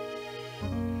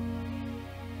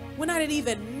 When I didn't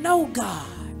even know God,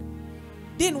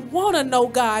 didn't want to know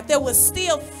God, there was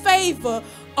still favor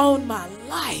on my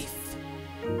life.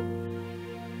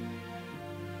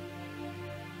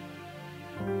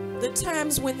 The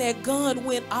times when that gun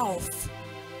went off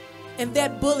and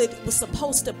that bullet was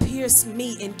supposed to pierce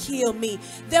me and kill me,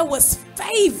 there was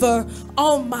favor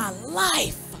on my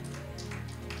life.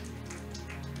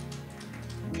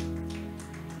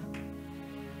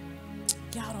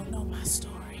 Y'all don't know my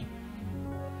story.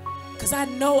 Because I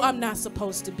know I'm not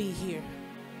supposed to be here.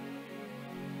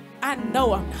 I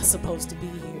know I'm not supposed to be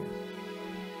here.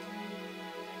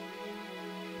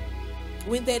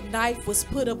 When that knife was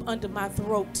put up under my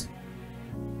throat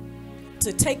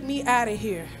to take me out of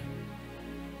here,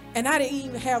 and I didn't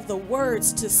even have the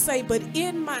words to say, but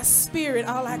in my spirit,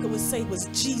 all I could say was,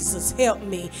 Jesus, help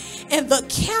me. And the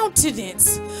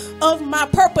countenance of my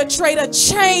perpetrator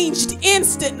changed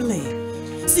instantly.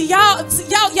 See, y'all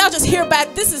just hear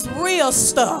about, this is real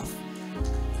stuff.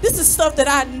 This is stuff that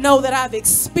I know that I've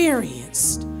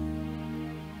experienced.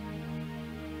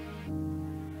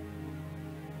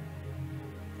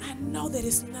 I know that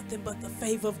it's nothing but the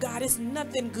favor of God. It's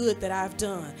nothing good that I've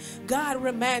done. God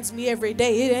reminds me every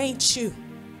day, it ain't you.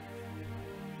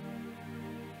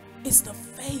 It's the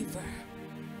favor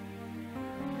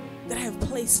that I have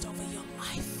placed over your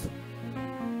life.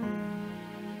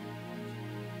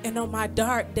 And on my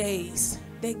dark days,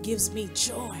 that gives me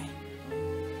joy.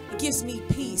 It gives me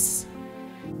peace.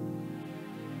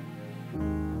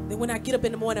 Then when I get up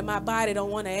in the morning, my body don't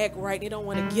want to act right. It don't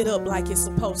want to get up like it's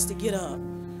supposed to get up.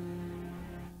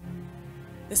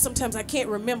 And sometimes I can't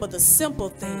remember the simple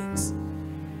things.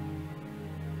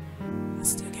 I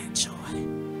still got joy.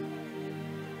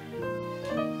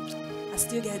 I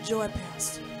still got joy,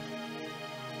 Pastor.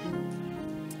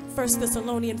 1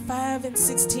 Thessalonians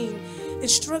 5:16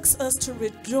 instructs us to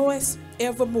rejoice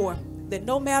evermore, that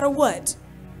no matter what,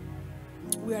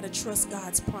 we are to trust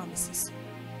God's promises.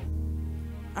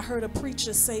 I heard a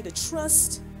preacher say to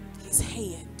trust his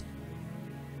hand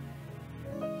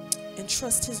and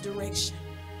trust his direction,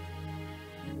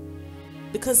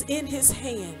 because in his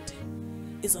hand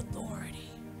is authority.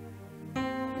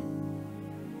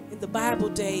 In the Bible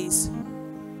days,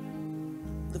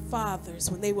 the fathers,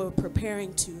 when they were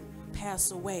preparing to pass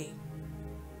away,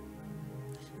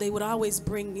 they would always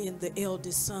bring in the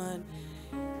eldest son,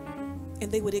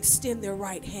 and they would extend their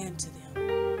right hand to them.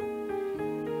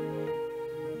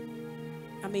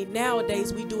 I mean,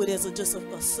 nowadays we do it as just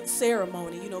a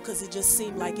ceremony, you know, because it just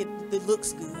seemed like it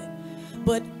looks good.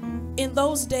 But in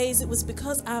those days, it was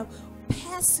because I'm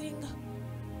passing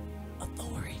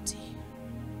authority.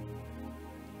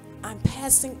 I'm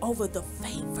passing over the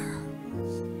favor.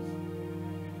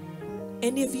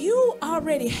 And if you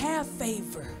already have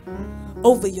favor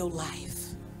over your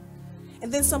life,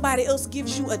 and then somebody else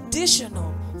gives you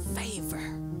additional favor,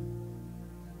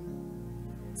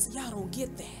 so y'all don't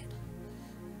get that.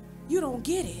 You don't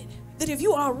get it. That if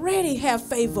you already have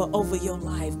favor over your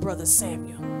life, Brother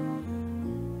Samuel,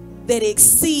 that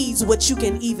exceeds what you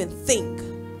can even think.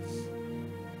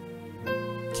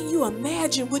 Can you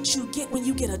imagine what you get when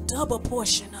you get a double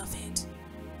portion of it?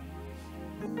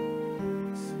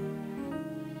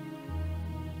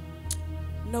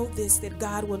 Know this, that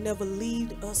God will never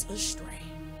lead us astray.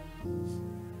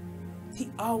 He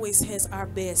always has our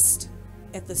best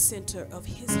at the center of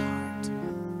his heart.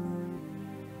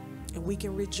 And we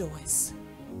can rejoice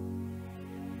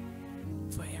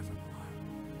forevermore.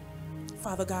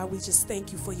 Father God, we just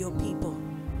thank you for your people.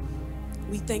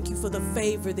 We thank you for the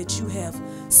favor that you have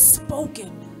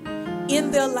spoken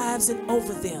in their lives and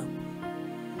over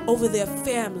them, over their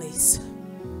families,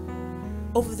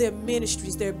 over their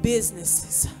ministries, their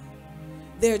businesses,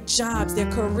 their jobs, their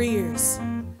careers,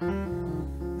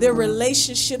 their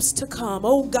relationships to come.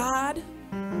 Oh God,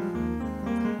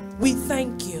 we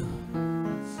thank you.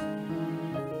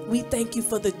 We thank you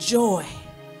for the joy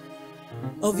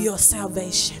of your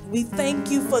salvation. We thank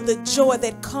you for the joy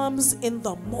that comes in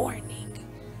the morning.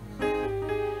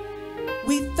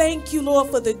 We thank you, Lord,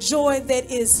 for the joy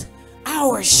that is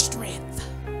our strength.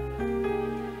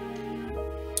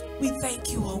 We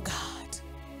thank you, oh God.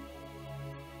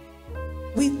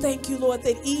 We thank you, Lord,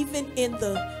 that even in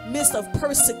the midst of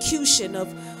persecution,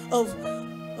 of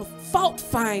fault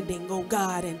finding, oh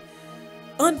God, and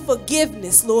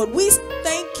unforgiveness, Lord, we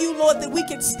thank you, Lord, that we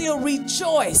can still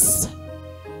rejoice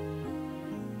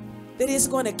that it's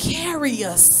going to carry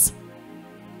us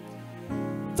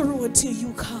through until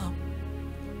you come.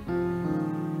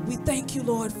 We thank you,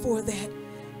 Lord, for that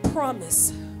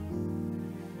promise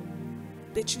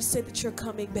that you said that you're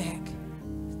coming back.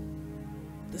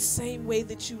 The same way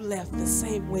that you left, the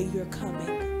same way you're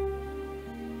coming.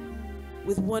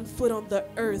 With one foot on the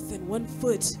earth and one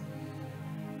foot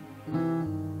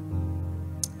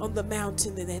on the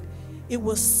mountain, and that it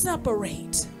will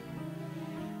separate,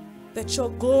 that your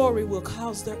glory will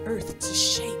cause the earth to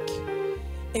shake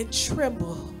and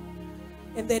tremble,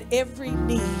 and that every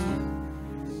knee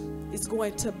is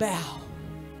going to bow.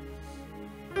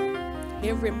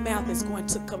 Every mouth is going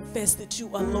to confess that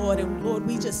you are Lord. And Lord,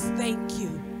 we just thank you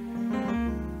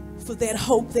for that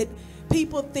hope, that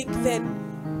people think that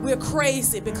we're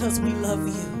crazy because we love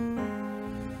you.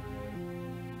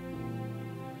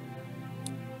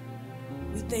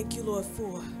 We thank you, Lord,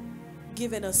 for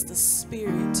giving us the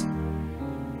spirit,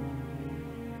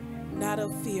 not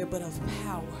of fear, but of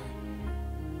power,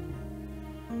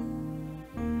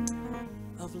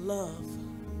 of love,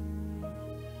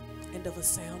 and of a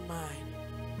sound mind.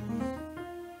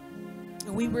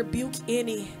 And we rebuke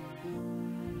any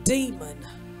demon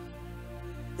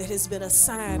that has been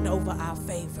assigned over our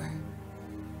favor,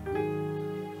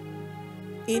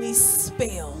 any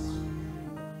spell,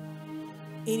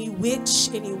 any witch,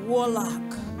 any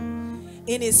warlock,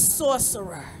 any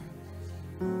sorcerer.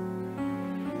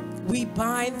 We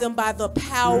bind them by the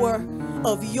power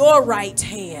of your right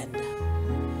hand,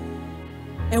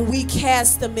 and we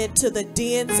cast them into the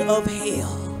dens of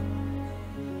hell.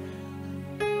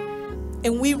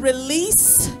 And we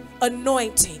release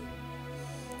anointing.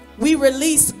 We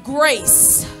release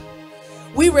grace.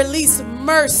 We release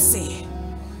mercy.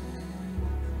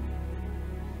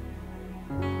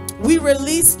 We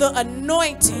release the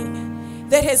anointing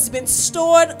that has been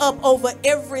stored up over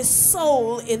every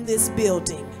soul in this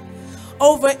building,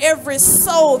 over every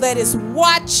soul that is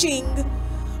watching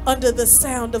under the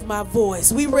sound of my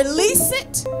voice. We release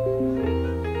it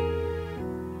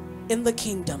in the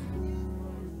kingdom.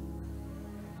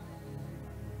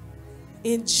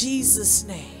 In Jesus'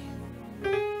 name,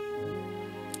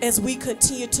 as we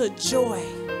continue to joy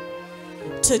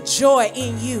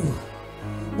in you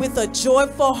with a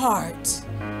joyful heart.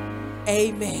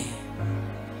 Amen.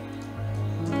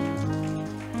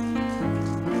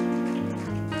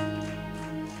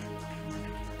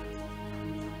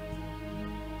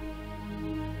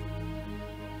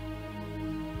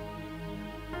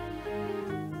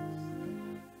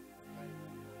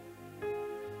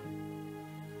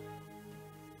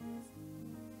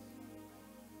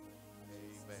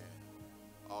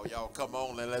 Oh, y'all come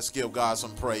on and let's give God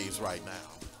some praise right now.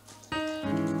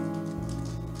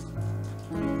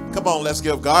 Come on, let's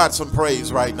give God some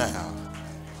praise right now.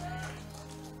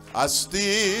 I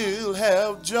still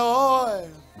have joy.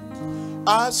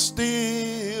 I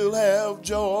still have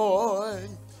joy.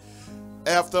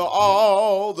 After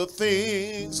all the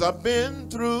things I've been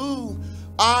through,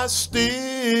 I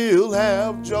still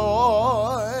have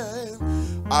joy.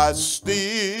 I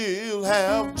still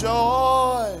have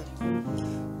joy.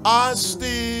 I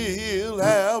still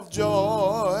have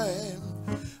joy.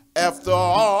 After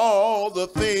all the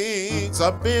things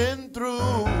I've been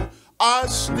through, I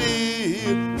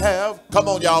still have, come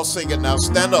on y'all, sing it now,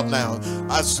 stand up now.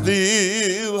 I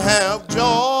still have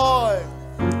joy.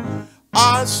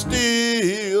 I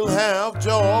still have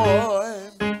joy.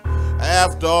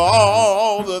 After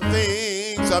all the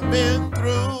things I've been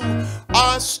through,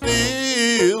 I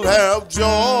still have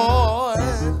joy.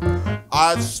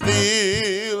 I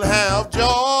still have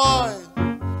joy.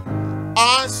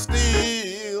 I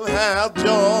still have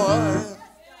joy.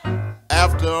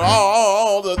 After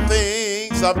all the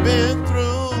things I've been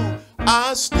through,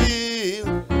 I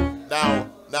still.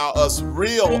 Now us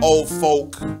real old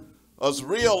folk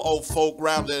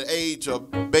around the age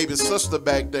of baby sister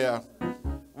back there,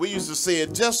 we used to say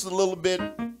it just a little bit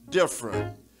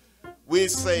different. We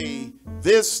say,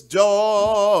 this joy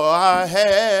I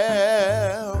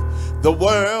have, the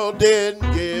world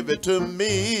didn't give it to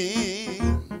me.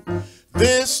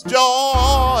 This joy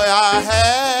I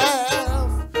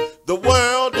have, the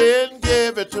world didn't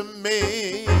give it to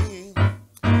me.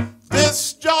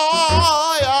 This joy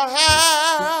I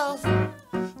have,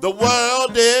 the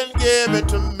world didn't give it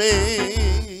to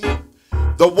me.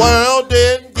 The world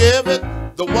didn't give it,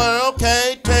 the world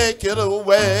can't take it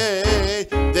away.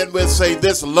 Then we'll say,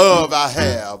 this love I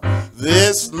have,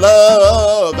 this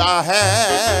love I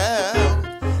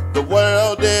have, the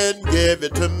world didn't give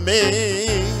it to me.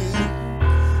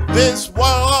 This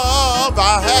love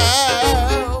I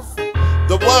have,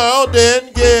 the world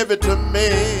didn't give it to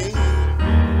me.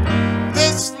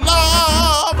 This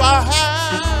love I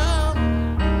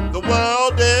have, the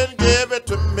world didn't give it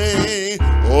to me.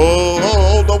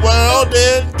 Oh, the world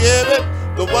didn't give it,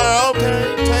 the world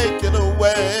can't take it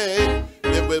away.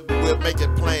 Then we'll make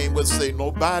it plain, we'll say,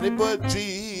 nobody but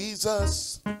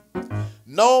Jesus.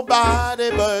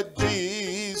 Nobody but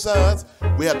Jesus.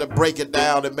 We have to break it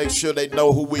down and make sure they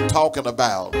know who we're talking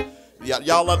about.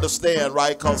 Y'all understand,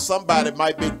 right? Because somebody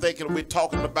might be thinking we're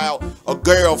talking about a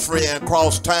girlfriend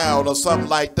across town or something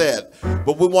like that.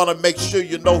 But we want to make sure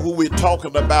you know who we're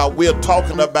talking about. We're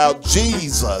talking about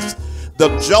Jesus. The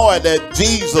joy that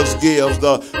Jesus gives,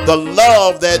 the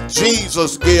love that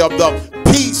Jesus gives, the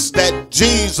peace that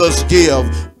Jesus gives.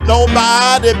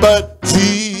 Nobody but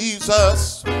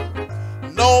Jesus.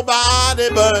 Nobody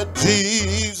but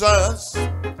Jesus.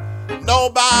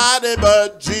 Nobody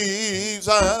but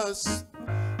Jesus.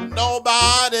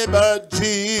 Nobody but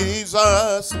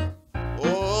Jesus.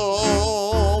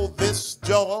 Oh, this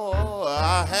joy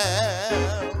I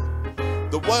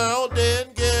have, the world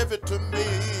didn't give it to me.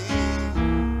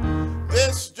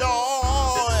 This joy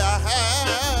I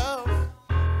have,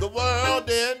 the world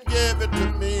didn't give it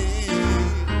to me.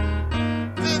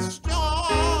 This joy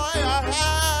I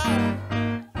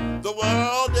have, the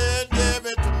world didn't give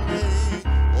it to me.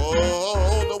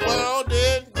 Oh, the world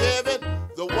didn't give it,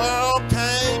 the world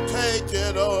can't take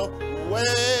it away.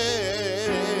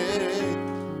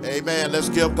 Amen. Let's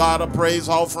give God a praise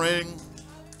offering.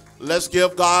 Let's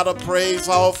give God a praise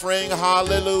offering.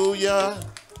 Hallelujah.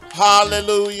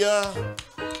 Hallelujah.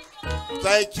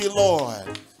 Thank you,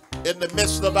 Lord. In the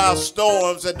midst of our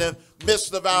storms, in the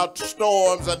midst of our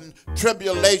storms and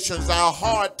tribulations, our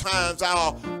hard times,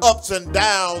 our ups and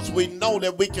downs, we know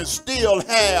that we can still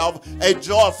have a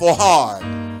joyful heart.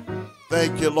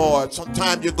 Thank you, Lord.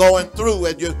 Sometimes you're going through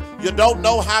and you don't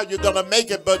know how you're going to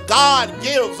make it, but God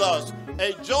gives us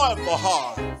a joyful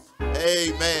heart.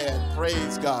 Amen.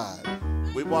 Praise God.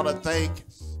 We want to thank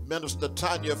Minister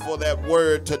Tanya for that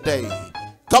word today.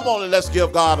 Come on and let's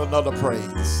give God another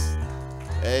praise.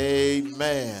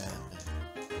 Amen.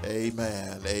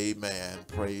 Amen. Amen.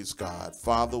 Praise God.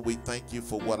 Father, we thank you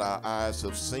for what our eyes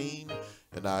have seen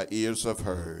and our ears have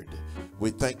heard. We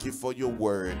thank you for your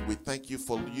word. We thank you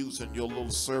for using your little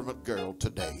servant girl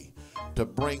today to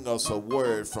bring us a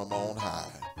word from on high.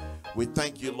 We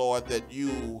thank you, Lord, that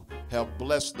you have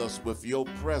blessed us with your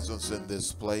presence in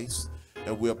this place.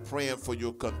 And we're praying for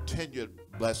your continued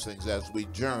blessings as we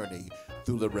journey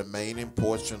through the remaining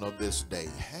portion of this day.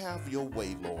 Have your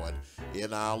way, Lord,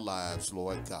 in our lives,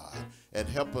 Lord God. And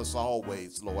help us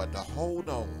always, Lord, to hold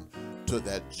on to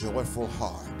that joyful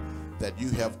heart that you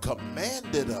have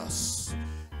commanded us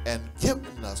and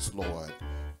given us, Lord,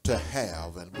 to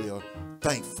have. And we are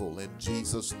thankful in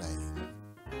Jesus' name.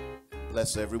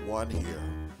 Bless everyone here.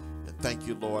 And thank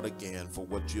you, Lord, again for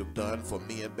what you've done for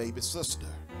me and baby sister.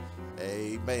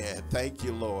 Amen. Thank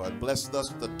you, Lord. Bless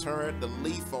us to turn the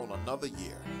leaf on another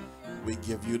year. We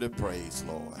give you the praise,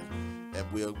 Lord. And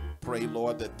we'll pray,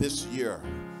 Lord, that this year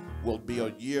will be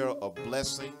a year of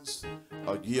blessings,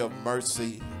 a year of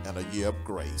mercy, and a year of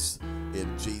grace.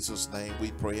 In Jesus' name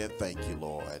we pray and thank you,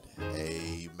 Lord.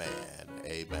 Amen.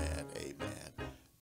 Amen. Amen.